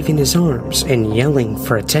was waving his arms and yelling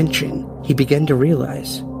for attention, he began to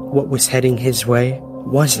realize what was heading his way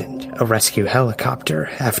wasn't a rescue helicopter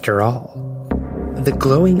after all. The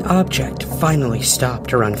glowing object finally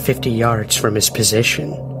stopped around 50 yards from his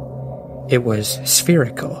position. It was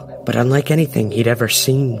spherical, but unlike anything he'd ever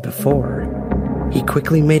seen before. He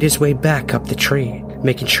quickly made his way back up the tree,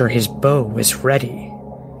 making sure his bow was ready.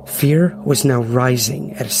 Fear was now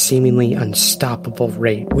rising at a seemingly unstoppable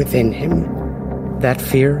rate within him. That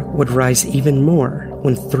fear would rise even more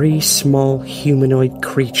when 3 small humanoid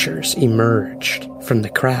creatures emerged from the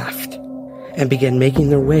craft and began making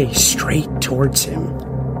their way straight towards him.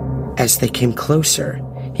 As they came closer,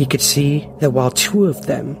 he could see that while 2 of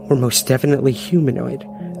them were most definitely humanoid,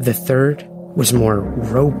 the third was more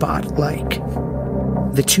robot-like.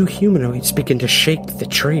 The 2 humanoids began to shake the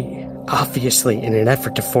tree, obviously in an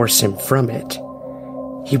effort to force him from it.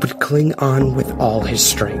 He would cling on with all his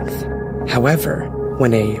strength. However,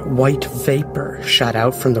 when a white vapor shot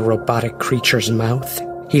out from the robotic creature's mouth,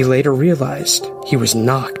 he later realized he was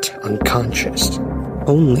knocked unconscious.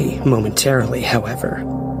 Only momentarily, however.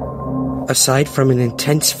 Aside from an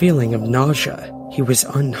intense feeling of nausea, he was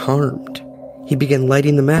unharmed. He began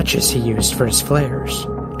lighting the matches he used for his flares,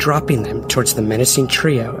 dropping them towards the menacing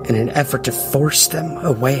trio in an effort to force them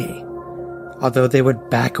away. Although they would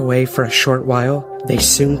back away for a short while, they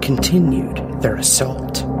soon continued their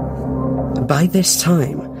assault. By this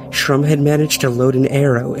time, Shrum had managed to load an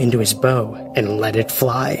arrow into his bow and let it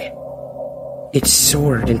fly. It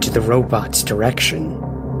soared into the robot's direction.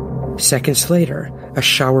 Seconds later, a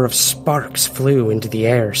shower of sparks flew into the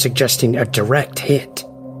air, suggesting a direct hit.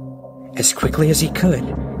 As quickly as he could,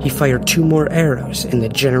 he fired 2 more arrows in the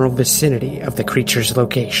general vicinity of the creature's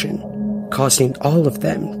location, causing all of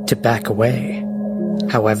them to back away.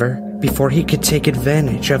 However, before he could take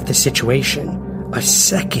advantage of the situation, a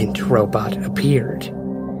second robot appeared,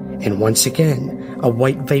 and once again, a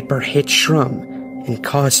white vapor hit Shrum and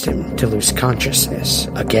caused him to lose consciousness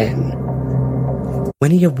again.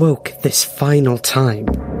 When he awoke this final time,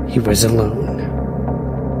 he was alone.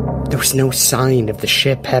 There was no sign of the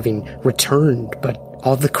ship having returned, but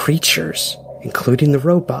all the creatures, including the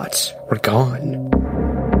robots, were gone.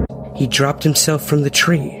 He dropped himself from the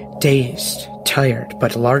tree, dazed, tired,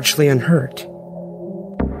 but largely unhurt.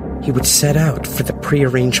 He would set out for the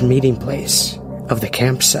prearranged meeting place of the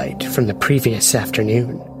campsite from the previous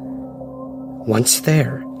afternoon. Once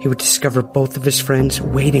there, he would discover both of his friends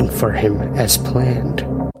waiting for him as planned.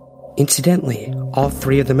 Incidentally, all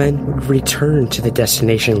 3 of the men would return to the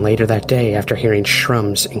destination later that day after hearing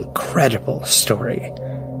Shrum's incredible story.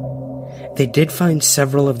 They did find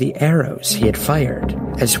several of the arrows he had fired,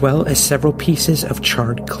 as well as several pieces of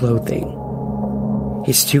charred clothing.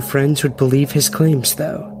 His 2 friends would believe his claims,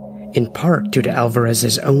 though, in part due to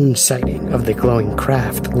Alvarez's own sighting of the glowing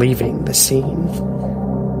craft leaving the scene.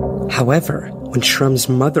 However, when Shrum's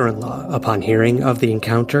mother-in-law, upon hearing of the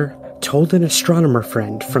encounter, told an astronomer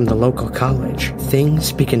friend from the local college,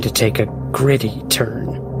 things began to take a gritty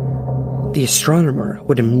turn. The astronomer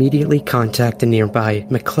would immediately contact the nearby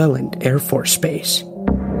McClellan Air Force Base.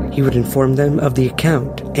 He would inform them of the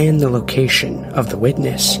account and the location of the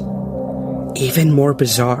witness. Even more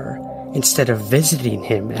bizarre, instead of visiting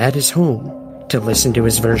him at his home, to listen to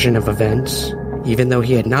his version of events, even though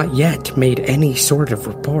he had not yet made any sort of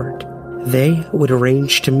report. They would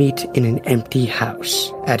arrange to meet in an empty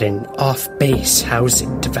house at an off-base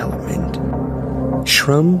housing development.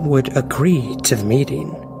 Shrum would agree to the meeting.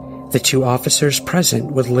 The two officers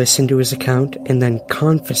present would listen to his account and then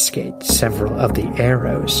confiscate several of the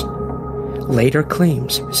arrows. Later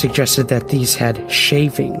claims suggested that these had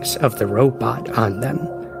shavings of the robot on them.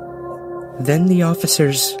 Then the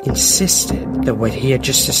officers insisted that what he had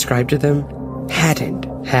just described to them hadn't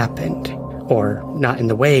happened, or not in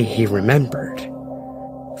the way he remembered.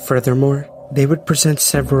 Furthermore, they would present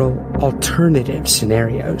several alternative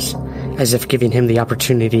scenarios, as if giving him the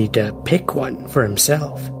opportunity to pick one for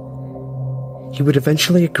himself. He would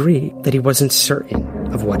eventually agree that he wasn't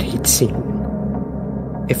certain of what he'd seen,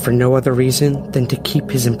 if for no other reason than to keep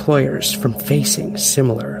his employers from facing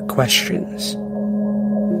similar questions.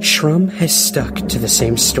 Shrum has stuck to the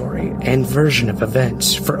same story and version of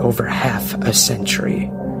events for over half a century.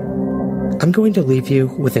 I'm going to leave you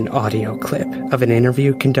with an audio clip of an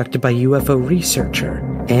interview conducted by UFO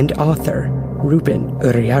researcher and author Ruben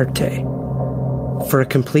Uriarte. For a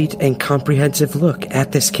complete and comprehensive look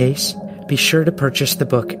at this case, be sure to purchase the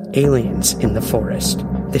book Aliens in the Forest,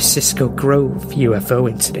 the Cisco Grove UFO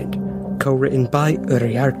Incident, co-written by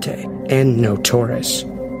Uriarte and No Torres.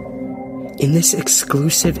 In this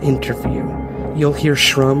exclusive interview, you'll hear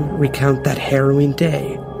Shrum recount that harrowing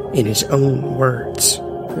day in his own words.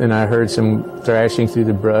 And I heard some thrashing through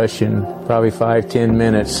the brush, and probably 5-10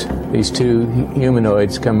 minutes, these two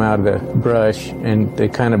humanoids come out of the brush, and they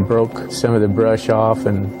kind of broke some of the brush off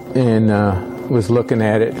and was looking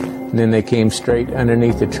at it. And then they came straight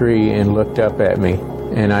underneath the tree and looked up at me.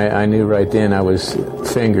 And I knew right then I was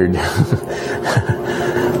fingered.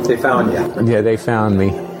 They found you? Yeah, they found me.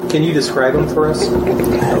 Can you describe them for us?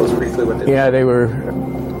 Tell us briefly what they Yeah, they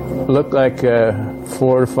looked like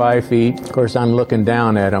 4 to 5 feet. Of course, I'm looking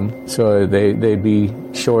down at them, so they'd be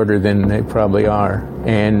shorter than they probably are.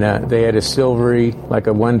 And they had a silvery, like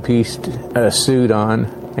a one-piece suit on,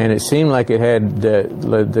 and it seemed like it had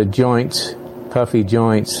the joints, puffy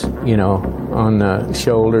joints, on the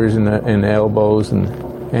shoulders and the elbows,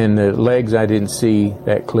 and the legs I didn't see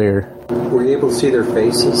that clear. Were you able to see their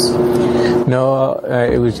faces? No,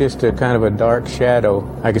 it was just a kind of a dark shadow.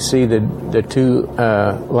 I could see the two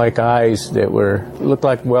like eyes that looked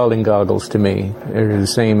like welding goggles to me. They're the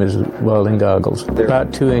same as welding goggles. They're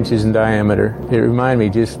about 2 inches in diameter. It reminded me,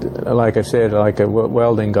 just like I said, like a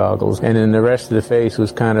welding goggles. And then the rest of the face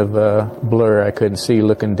was kind of a blur. I couldn't see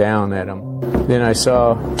looking down at them. Then I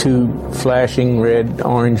saw two flashing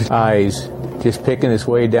red-orange eyes just picking its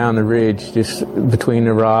way down the ridge, just between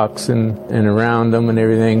the rocks and around them and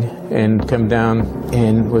everything, and come down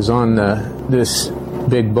and was on this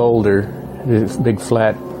big boulder, this big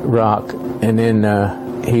flat rock. And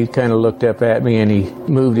then he kind of looked up at me, and he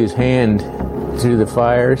moved his hand through the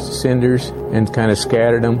fire cinders and kind of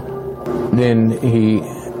scattered them. Then he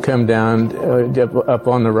come down up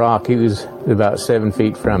on the rock. He was about 7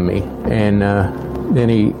 feet from me, and then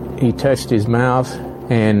he touched his mouth,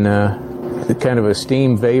 and kind of a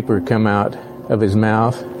steam vapor come out of his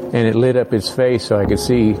mouth, and it lit up his face so I could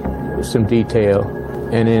see some detail.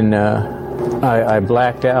 And then I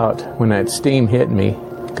blacked out when that steam hit me.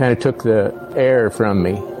 Kind of took the air from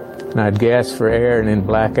me, and I'd gasp for air and then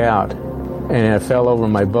black out. And I fell over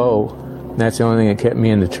my bow. And that's the only thing that kept me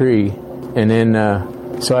in the tree. And then,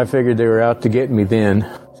 so I figured they were out to get me then.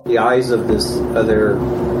 The eyes of this other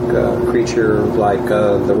creature, like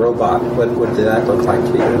the robot, what did that look like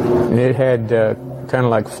to you? It had kind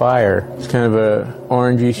of like fire. It's kind of a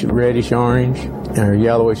orangish, reddish orange, or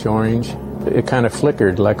yellowish orange. It kind of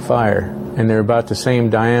flickered like fire. And they're about the same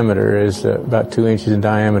diameter as, about 2 inches in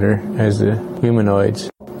diameter as the humanoids.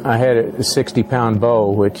 I had a 60-pound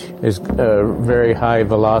bow, which is very high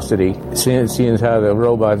velocity. Seeing how the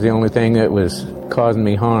robot's the only thing that was causing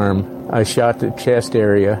me harm, I shot the chest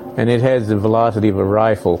area, and it has the velocity of a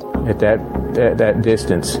rifle at that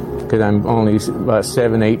distance, because I'm only about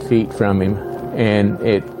 7-8 feet from him. And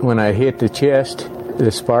when I hit the chest,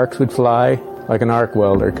 the sparks would fly like an arc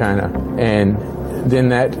welder kind of. And then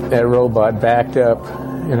that robot backed up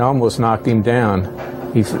and almost knocked him down.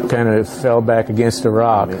 He kind of fell back against a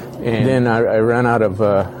rock. And then I ran out of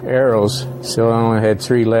arrows, so I only had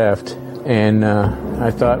 3 left. And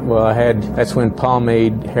I thought, well, that's when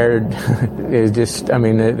pomade hair is just,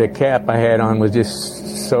 the cap I had on was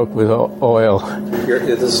just soaked with oil.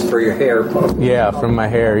 This is for your hair? Yeah, from my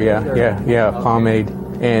hair, yeah, pomade.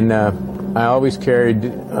 And I always carried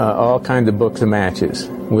all kinds of books of matches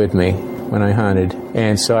with me when I hunted.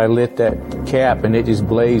 And so I lit that cap, and it just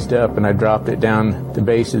blazed up, and I dropped it down the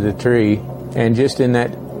base of the tree. And just in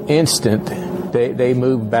that instant, they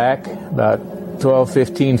moved back about 12,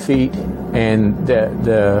 15 feet, and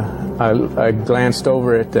I glanced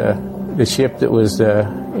over at the ship that was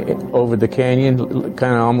over the canyon,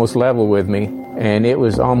 kind of almost level with me, and it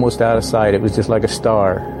was almost out of sight. It was just like a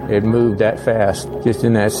star. It moved that fast, just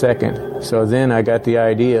in that second. So then I got the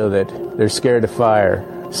idea that they're scared of fire.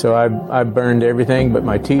 So I burned everything but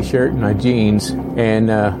my T-shirt and my jeans, and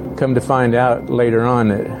come to find out later on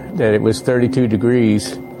that it was 32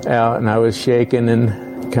 degrees out, and I was shaking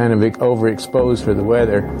and kind of overexposed for the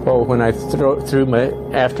weather. Oh, when I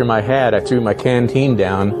after my hat, I threw my canteen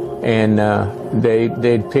down, and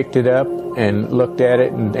they'd picked it up and looked at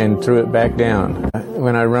it and threw it back down.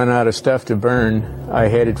 When I run out of stuff to burn, I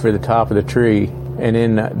headed for the top of the tree, and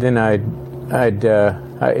then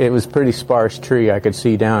it was pretty sparse tree. I could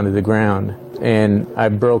see down to the ground, and I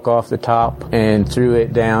broke off the top and threw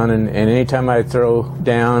it down, and anytime I'd throw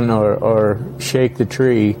down or shake the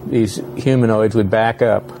tree, these humanoids would back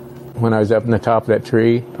up. When I was up in the top of that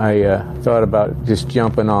tree, I thought about just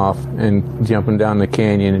jumping off and jumping down the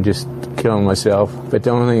canyon and just killing myself. But the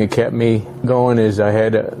only thing that kept me going is I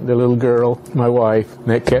had the little girl, my wife, and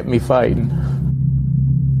that kept me fighting.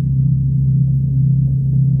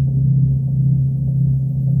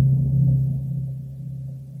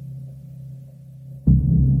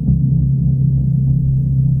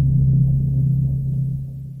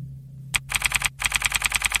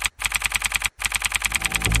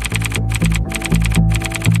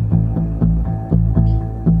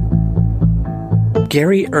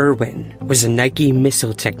 Gary Irwin was a Nike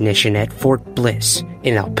missile technician at Fort Bliss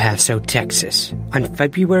in El Paso, Texas. On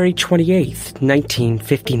February 28,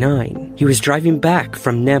 1959, he was driving back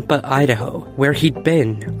from Nampa, Idaho, where he'd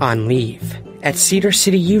been on leave. At Cedar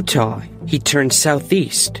City, Utah, he turned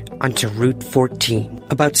southeast onto Route 14.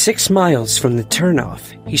 About 6 miles from the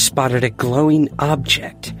turnoff, he spotted a glowing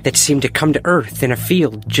object that seemed to come to Earth in a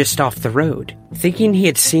field just off the road. Thinking he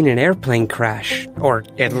had seen an airplane crash, or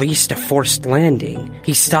at least a forced landing,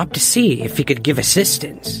 he stopped to see if he could give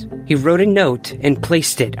assistance. He wrote a note and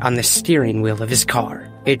placed it on the steering wheel of his car.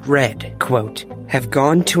 It read, quote, "Have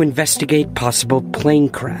gone to investigate possible plane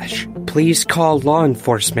crash. Please call law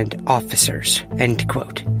enforcement officers," end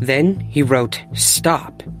quote. Then he wrote,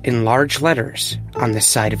 "Stop," in large letters on the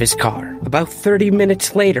side of his car. About 30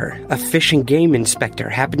 minutes later, a fish and game inspector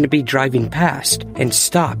happened to be driving past and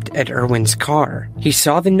stopped at Irwin's car. He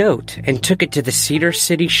saw the note and took it to the Cedar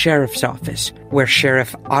City Sheriff's Office, where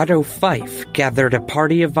Sheriff Otto Fife gathered a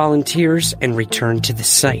party of volunteers and returned to the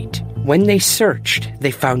site. When they searched, they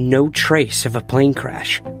found no trace of a plane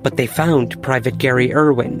crash, but they found Private Gary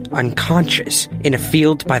Irwin unconscious in a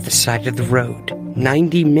field by the side of the road.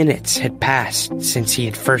 90 minutes had passed since he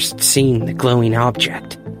had first seen the glowing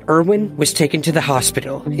object. Irwin was taken to the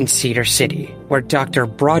hospital in Cedar City, where Dr.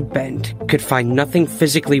 Broadbent could find nothing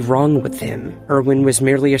physically wrong with him. Irwin was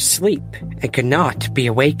merely asleep and could not be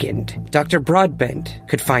awakened. Dr. Broadbent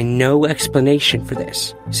could find no explanation for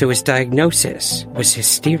this, so his diagnosis was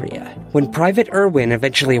hysteria. When Private Irwin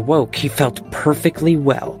eventually awoke, he felt perfectly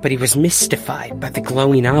well, but he was mystified by the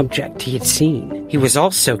glowing object he had seen. He was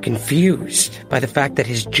also confused by the fact that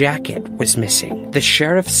his jacket was missing. The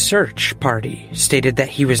sheriff's search party stated that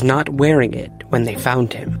he was not wearing it when they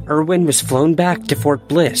found him. Irwin was flown back to Fort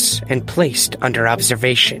Bliss and placed under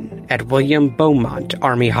observation at William Beaumont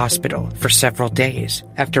Army Hospital for several days,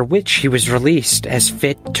 after which he was released as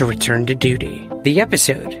fit to return to duty. The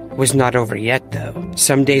episode was not over yet, though.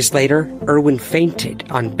 Some days later, Irwin fainted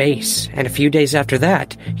on base, and a few days after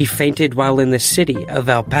that, he fainted while in the city of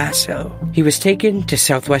El Paso. He was taken to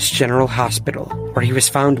Southwest General Hospital, where he was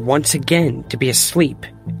found once again to be asleep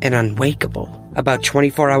and unwakeable. About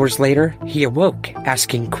 24 hours later, he awoke,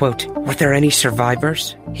 asking, quote, "Were there any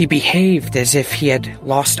survivors?" He behaved as if he had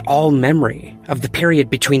lost all memory of the period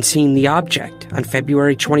between seeing the object on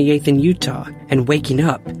February 28th in Utah and waking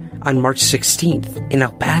up on March 16th in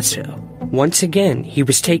El Paso. Once again, he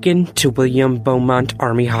was taken to William Beaumont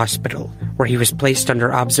Army Hospital, where he was placed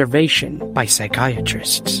under observation by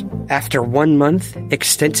psychiatrists. After 1 month,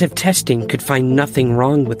 extensive testing could find nothing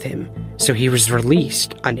wrong with him, so he was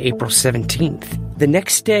released on April 17th. The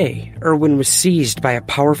next day, Irwin was seized by a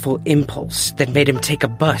powerful impulse that made him take a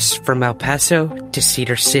bus from El Paso to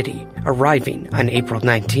Cedar City, arriving on April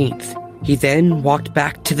 19th. He then walked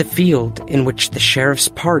back to the field in which the sheriff's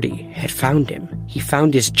party had found him. He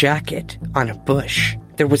found his jacket on a bush.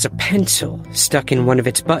 There was a pencil stuck in one of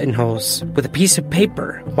its buttonholes with a piece of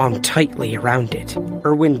paper wound tightly around it.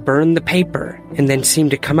 Irwin burned the paper and then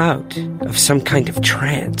seemed to come out of some kind of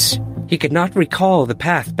trance. He could not recall the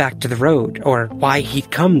path back to the road or why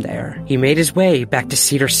he'd come there. He made his way back to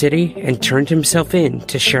Cedar City and turned himself in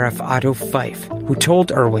to Sheriff Otto Fife, who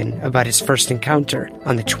told Irwin about his first encounter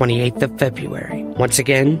on the 28th of February. Once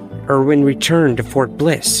again, Irwin returned to Fort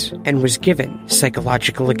Bliss and was given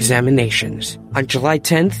psychological examinations. On July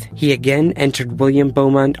 10th, he again entered William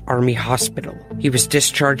Beaumont Army Hospital. He was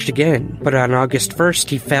discharged again, but on August 1st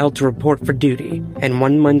he failed to report for duty, and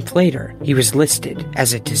 1 month later he was listed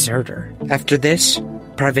as a deserter. After this,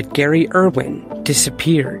 Private Gary Irwin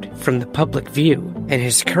disappeared from the public view, and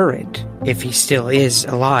his current, if he still is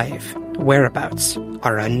alive, whereabouts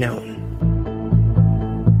are unknown.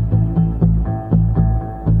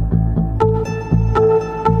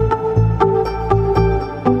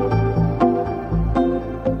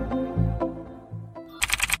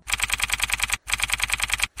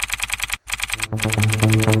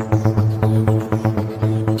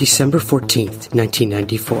 December 14th,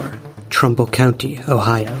 1994, Trumbull County,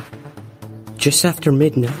 Ohio. Just after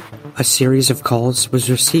midnight, a series of calls was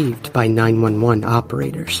received by 911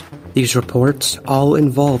 operators. These reports all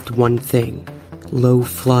involved one thing: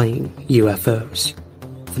 low-flying UFOs.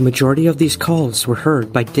 The majority of these calls were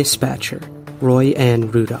heard by dispatcher Roy Ann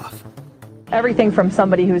Rudolph. Everything from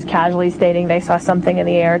somebody who was casually stating they saw something in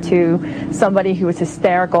the air to somebody who was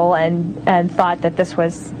hysterical and thought that this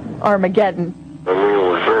was Armageddon. I mean, it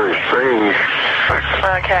was very strange.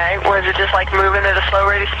 Okay, was it just like moving at a slow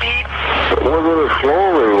rate of speed? It wasn't a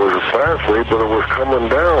slow rate, it was a fast rate, but it was coming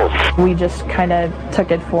down. We just kind of took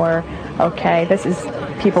it for, okay, this is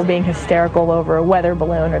people being hysterical over a weather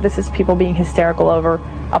balloon, or this is people being hysterical over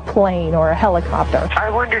a plane or a helicopter. I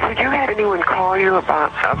wonder, did you have anyone call you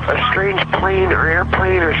about a strange plane or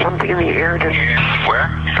airplane or something in the air? Where?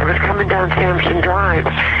 It was coming down Sampson Drive.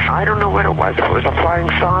 I don't know what it was. It was a flying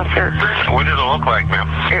saucer. What did it look like,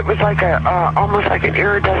 ma'am? It was like almost like an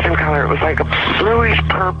iridescent color. It was like a bluish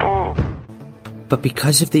purple. But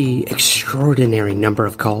because of the extraordinary number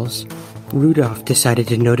of calls, Rudolph decided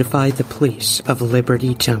to notify the police of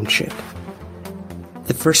Liberty Township.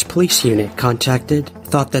 The first police unit contacted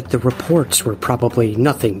thought that the reports were probably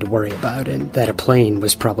nothing to worry about and that a plane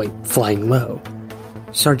was probably flying low.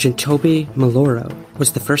 Sergeant Toby Maloro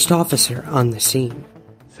was the first officer on the scene.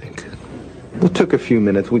 It took a few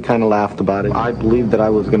minutes. We kind of laughed about it. I believed that I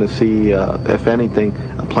was going to see, if anything,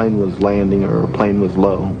 a plane was landing or a plane was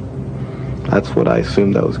low. That's what I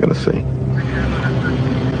assumed I was going to see.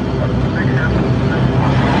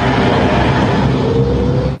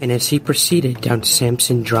 And as he proceeded down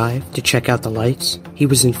Sampson Drive to check out the lights, he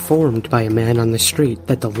was informed by a man on the street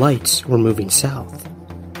that the lights were moving south.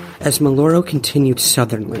 As Maloro continued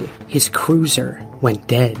southerly, his cruiser went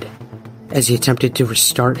dead. As he attempted to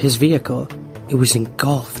restart his vehicle, it was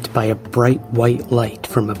engulfed by a bright white light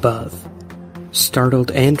from above. Startled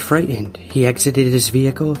and frightened, he exited his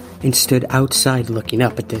vehicle and stood outside looking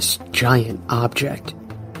up at this giant object.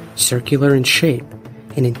 Circular in shape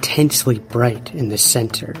and intensely bright in the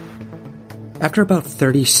center. After about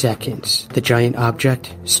 30 seconds, the giant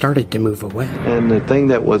object started to move away. And the thing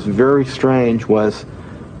that was very strange was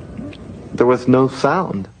there was no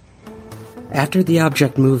sound. After the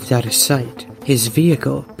object moved out of sight, his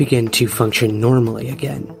vehicle began to function normally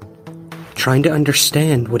again. Trying to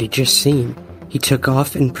understand what he'd just seen, he took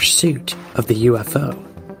off in pursuit of the UFO.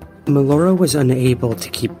 Maloro was unable to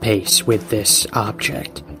keep pace with this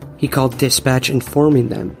object. He called dispatch informing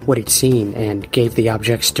them what he'd seen and gave the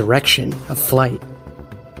object's direction of flight.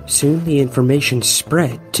 Soon the information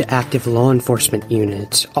spread to active law enforcement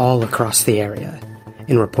units all across the area,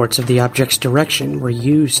 and reports of the object's direction were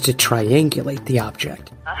used to triangulate the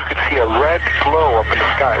object. You could see a red glow up in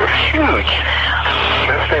the sky. It was huge.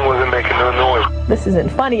 This thing wasn't making no noise. This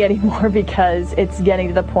isn't funny anymore because it's getting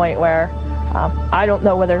to the point where I don't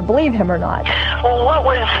know whether to believe him or not. Well,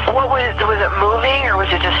 was it moving or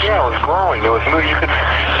was it just? Yeah, it was glowing. It was moving.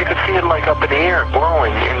 You could see it like up in the air,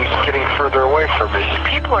 glowing and getting further away from me.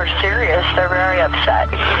 People are serious. They're very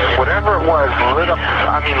upset. Whatever it was lit up.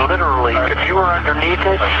 I mean, literally, if you were underneath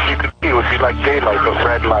it, you could see it would be like daylight, but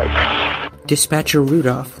red light. Dispatcher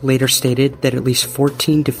Rudolph later stated that at least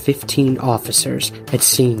 14 to 15 officers had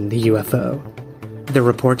seen the UFO. The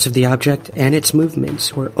reports of the object and its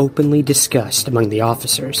movements were openly discussed among the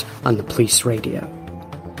officers on the police radio.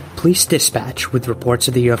 Police dispatch, with reports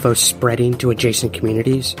of the UFO spreading to adjacent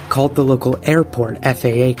communities, called the local airport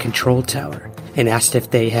FAA control tower and asked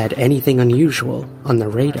if they had anything unusual on the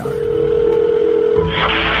radar.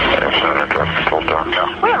 until dark.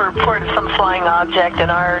 We have a report of some flying object in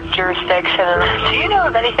our jurisdiction. Do you know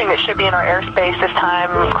of anything that should be in our airspace this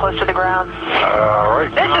time, close to the ground? Right.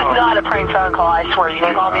 This is not a prank phone call, I swear. You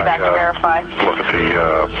can call me back to verify. Look at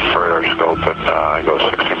the radar scope, and I go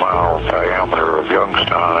 60 mile diameter of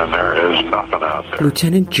Youngstown, and there is nothing out there.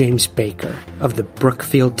 Lieutenant James Baker of the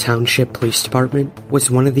Brookfield Township Police Department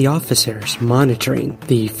was one of the officers monitoring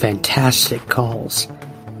the fantastic calls,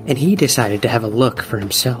 and he decided to have a look for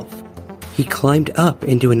himself. He climbed up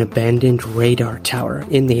into an abandoned radar tower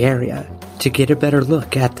in the area to get a better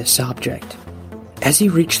look at this object. As he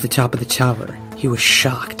reached the top of the tower, he was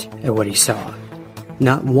shocked at what he saw.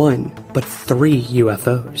 Not one, but 3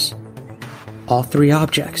 UFOs. All 3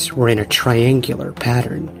 objects were in a triangular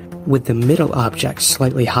pattern, with the middle object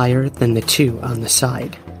slightly higher than the 2 on the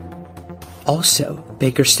side. Also,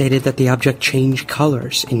 Baker stated that the object changed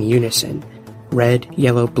colors in unison: red,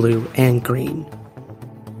 yellow, blue, and green.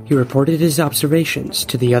 He reported his observations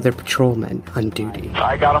to the other patrolmen on duty.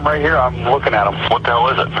 I got them right here. I'm looking at them. What the hell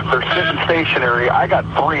is it? They're sitting stationary. I got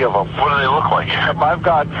 3 of them. What do they look like? I've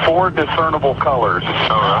got 4 discernible colors.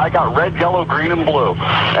 I got red, yellow, green, and blue.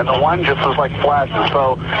 And the one just is like flashing.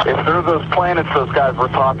 So if they're those planets those guys were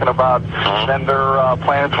talking about, then they're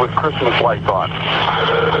planets with Christmas lights on.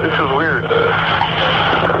 This is weird.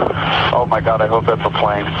 Oh my God, I hope that's a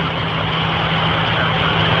plane.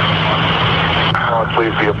 Oh,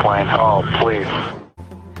 please be a plane. Oh, please.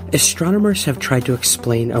 Astronomers have tried to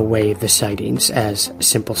explain away the sightings as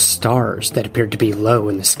simple stars that appeared to be low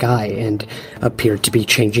in the sky and appeared to be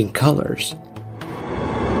changing colors.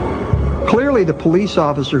 Clearly, the police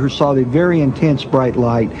officer who saw the very intense bright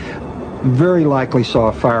light very likely saw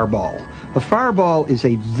a fireball. A fireball is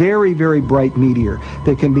a very, very bright meteor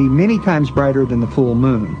that can be many times brighter than the full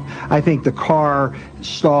moon. I think the car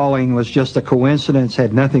stalling was just a coincidence,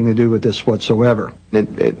 had nothing to do with this whatsoever.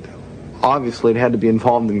 Obviously, it had to be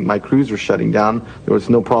involved in my cruiser shutting down. There was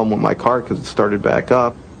no problem with my car because it started back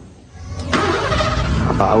up.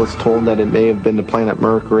 I was told that it may have been the planet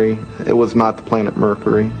Mercury. It was not the planet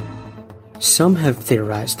Mercury. Some have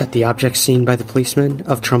theorized that the object seen by the policemen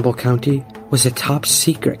of Trumbull County was a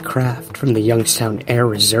top-secret craft from the Youngstown Air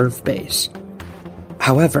Reserve Base.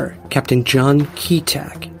 However, Captain John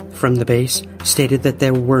Keatak from the base stated that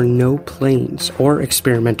there were no planes or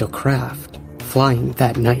experimental craft flying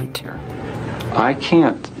that night. I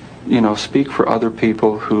can't, speak for other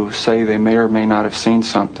people who say they may or may not have seen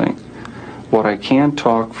something. What I can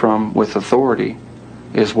talk from with authority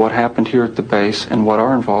is what happened here at the base and what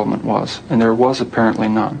our involvement was, and there was apparently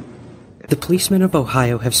none. The policemen of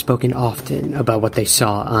Ohio have spoken often about what they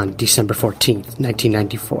saw on December 14th,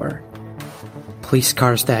 1994. Police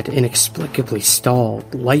cars that inexplicably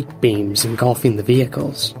stalled, light beams engulfing the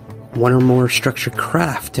vehicles, one or more structured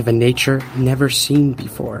craft of a nature never seen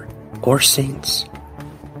before or since.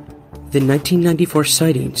 The 1994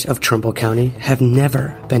 sightings of Trumbull County have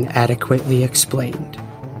never been adequately explained,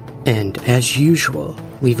 and as usual,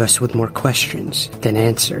 leave us with more questions than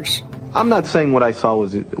answers. I'm not saying what I saw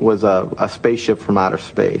was a spaceship from outer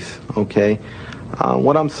space, okay?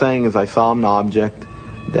 What I'm saying is I saw an object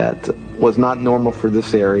that was not normal for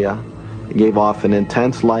this area. It gave off an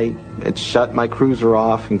intense light. It shut my cruiser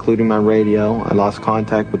off, including my radio. I lost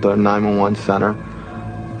contact with the 911 center,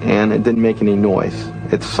 and it didn't make any noise.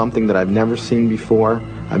 It's something that I've never seen before,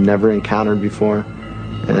 I've never encountered before,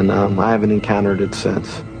 and I haven't encountered it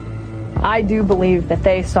since. I do believe that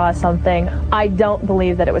they saw something. I don't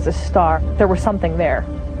believe that it was a star. There was something there.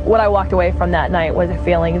 What I walked away from that night was a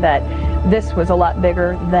feeling that this was a lot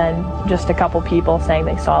bigger than just a couple people saying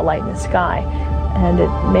they saw a light in the sky. And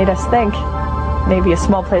it made us think maybe a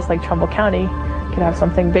small place like Trumbull County could have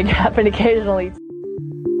something big happen occasionally.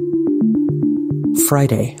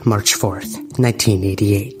 Friday, March 4th,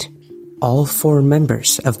 1988. All 4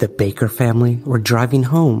 members of the Baker family were driving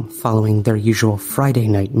home following their usual Friday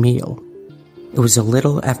night meal. It was a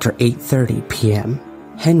little after 8:30 p.m.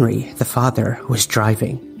 Henry, the father, was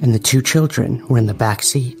driving, and the 2 children were in the back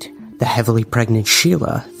seat. The heavily pregnant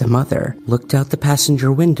Sheila, the mother, looked out the passenger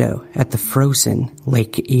window at the frozen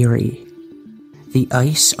Lake Erie. The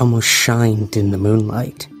ice almost shined in the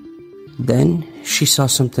moonlight. Then she saw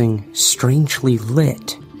something strangely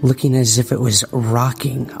lit, looking as if it was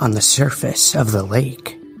rocking on the surface of the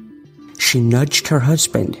lake. She nudged her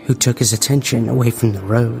husband, who took his attention away from the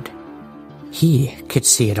road. He could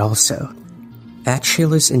see it also. At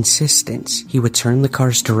Sheila's insistence, he would turn the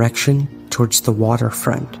car's direction towards the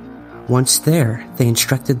waterfront. Once there, they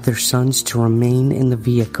instructed their sons to remain in the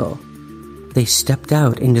vehicle. They stepped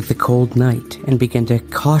out into the cold night and began to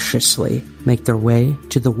cautiously make their way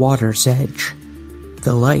to the water's edge.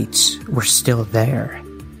 The lights were still there.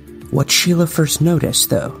 What Sheila first noticed,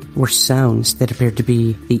 though, were sounds that appeared to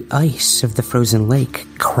be the ice of the frozen lake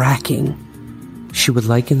cracking. She would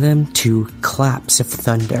liken them to claps of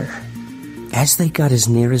thunder. As they got as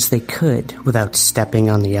near as they could without stepping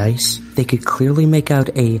on the ice, they could clearly make out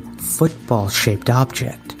a football-shaped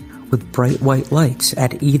object with bright white lights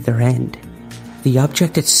at either end. The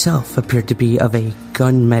object itself appeared to be of a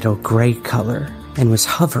gunmetal gray color and was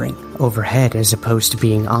hovering overhead as opposed to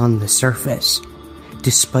being on the surface.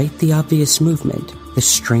 Despite the obvious movement, the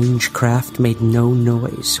strange craft made no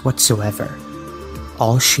noise whatsoever.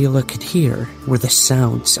 All Sheila could hear were the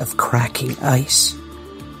sounds of cracking ice.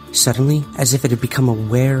 Suddenly, as if it had become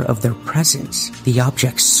aware of their presence, the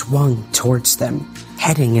object swung towards them,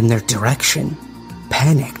 heading in their direction.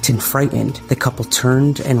 Panicked and frightened, the couple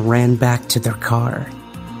turned and ran back to their car.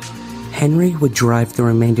 Henry would drive the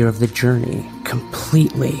remainder of the journey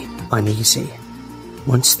completely uneasy.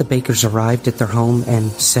 Once the Bakers arrived at their home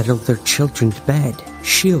and settled their children to bed,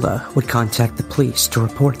 Sheila would contact the police to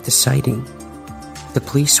report the sighting. The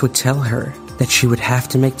police would tell her that she would have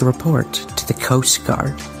to make the report to the Coast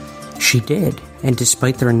Guard. She did, and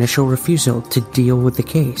despite their initial refusal to deal with the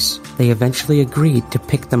case, they eventually agreed to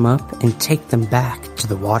pick them up and take them back to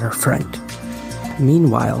the waterfront.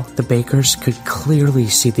 Meanwhile, the Bakers could clearly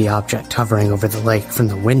see the object hovering over the lake from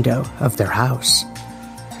the window of their house.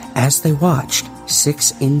 As they watched,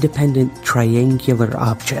 6 independent triangular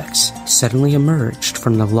objects suddenly emerged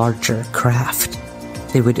from the larger craft.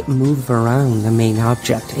 They would move around the main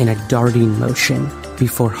object in a darting motion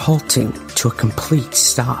before halting to a complete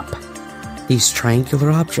stop. These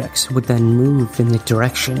triangular objects would then move in the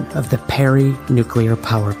direction of the Perry nuclear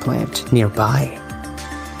power plant nearby.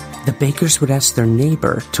 The Bakers would ask their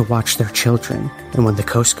neighbor to watch their children, and when the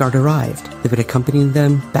Coast Guard arrived, they would accompany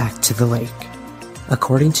them back to the lake.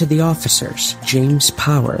 According to the officers, James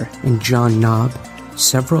Power and John Knobb,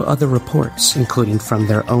 several other reports, including from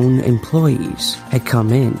their own employees, had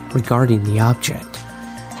come in regarding the object.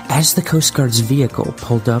 As the Coast Guard's vehicle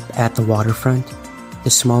pulled up at the waterfront, the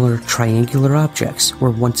smaller triangular objects were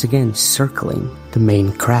once again circling the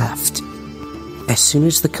main craft. As soon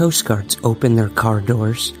as the Coast Guards opened their car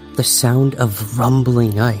doors, the sound of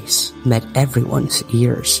rumbling ice met everyone's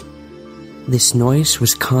ears. This noise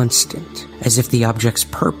was constant, as if the object's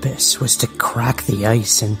purpose was to crack the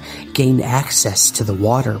ice and gain access to the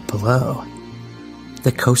water below.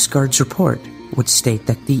 The Coast Guard's report would state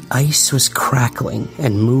that the ice was crackling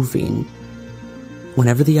and moving.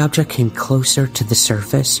 Whenever the object came closer to the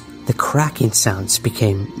surface, the cracking sounds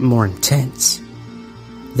became more intense.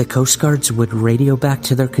 The Coast Guards would radio back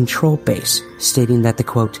to their control base, stating that the,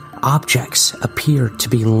 quote, objects appeared to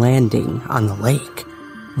be landing on the lake.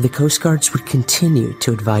 The Coast Guards would continue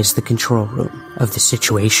to advise the control room of the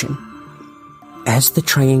situation. As the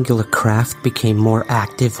triangular craft became more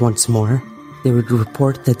active once more, they would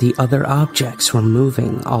report that the other objects were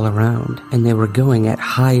moving all around, and they were going at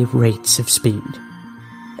high rates of speed.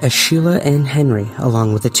 As Sheila and Henry,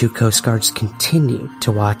 along with the 2 Coast Guards, continued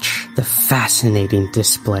to watch the fascinating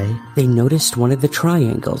display, they noticed one of the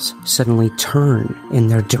triangles suddenly turn in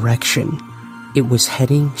their direction. It was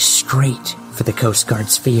heading straight for the Coast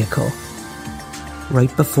Guard's vehicle.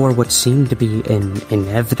 Right before what seemed to be an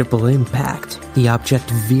inevitable impact, the object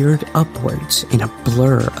veered upwards in a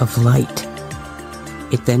blur of light.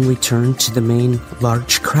 It then returned to the main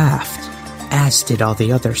large craft, as did all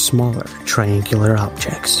the other smaller triangular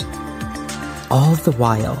objects. All the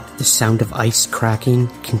while, the sound of ice cracking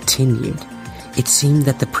continued. It seemed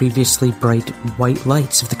that the previously bright white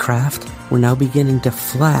lights of the craft were now beginning to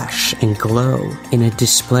flash and glow in a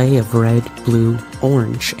display of red, blue,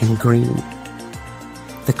 orange, and green.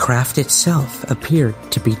 The craft itself appeared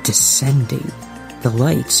to be descending. The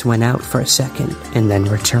lights went out for a second and then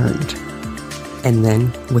returned. And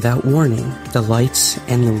then, without warning, the lights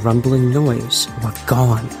and the rumbling noise were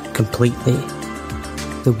gone completely.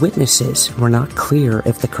 The witnesses were not clear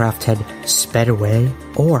if the craft had sped away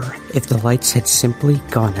or if the lights had simply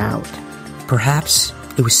gone out. Perhaps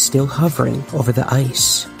it was still hovering over the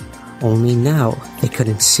ice, only now they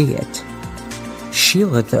couldn't see it.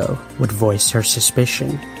 Sheila, though, would voice her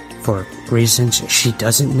suspicion, for reasons she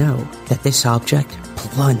doesn't know, that this object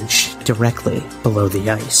plunged directly below the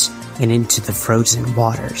ice and into the frozen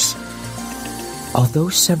waters. Although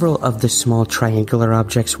several of the small triangular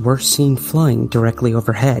objects were seen flying directly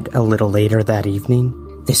overhead a little later that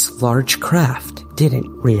evening, this large craft didn't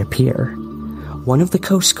reappear. One of the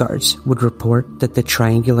Coast Guards would report that the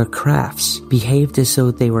triangular crafts behaved as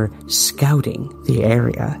though they were scouting the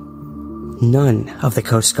area. None of the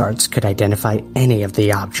Coast Guards could identify any of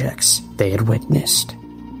the objects they had witnessed.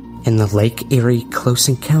 And the Lake Erie close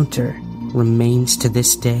encounter remains to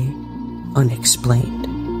this day unexplained.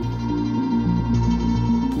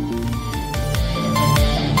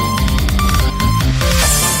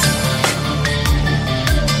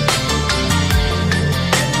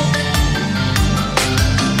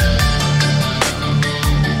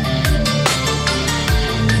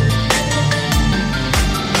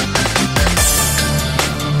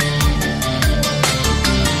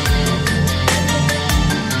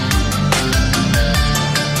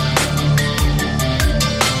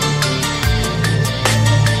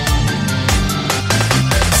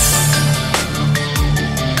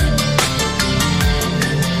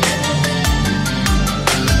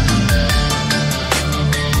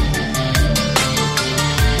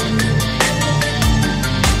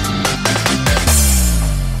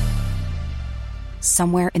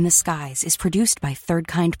 Somewhere in the Skies is produced by Third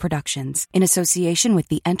Kind Productions in association with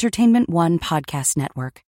the Entertainment One Podcast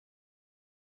Network.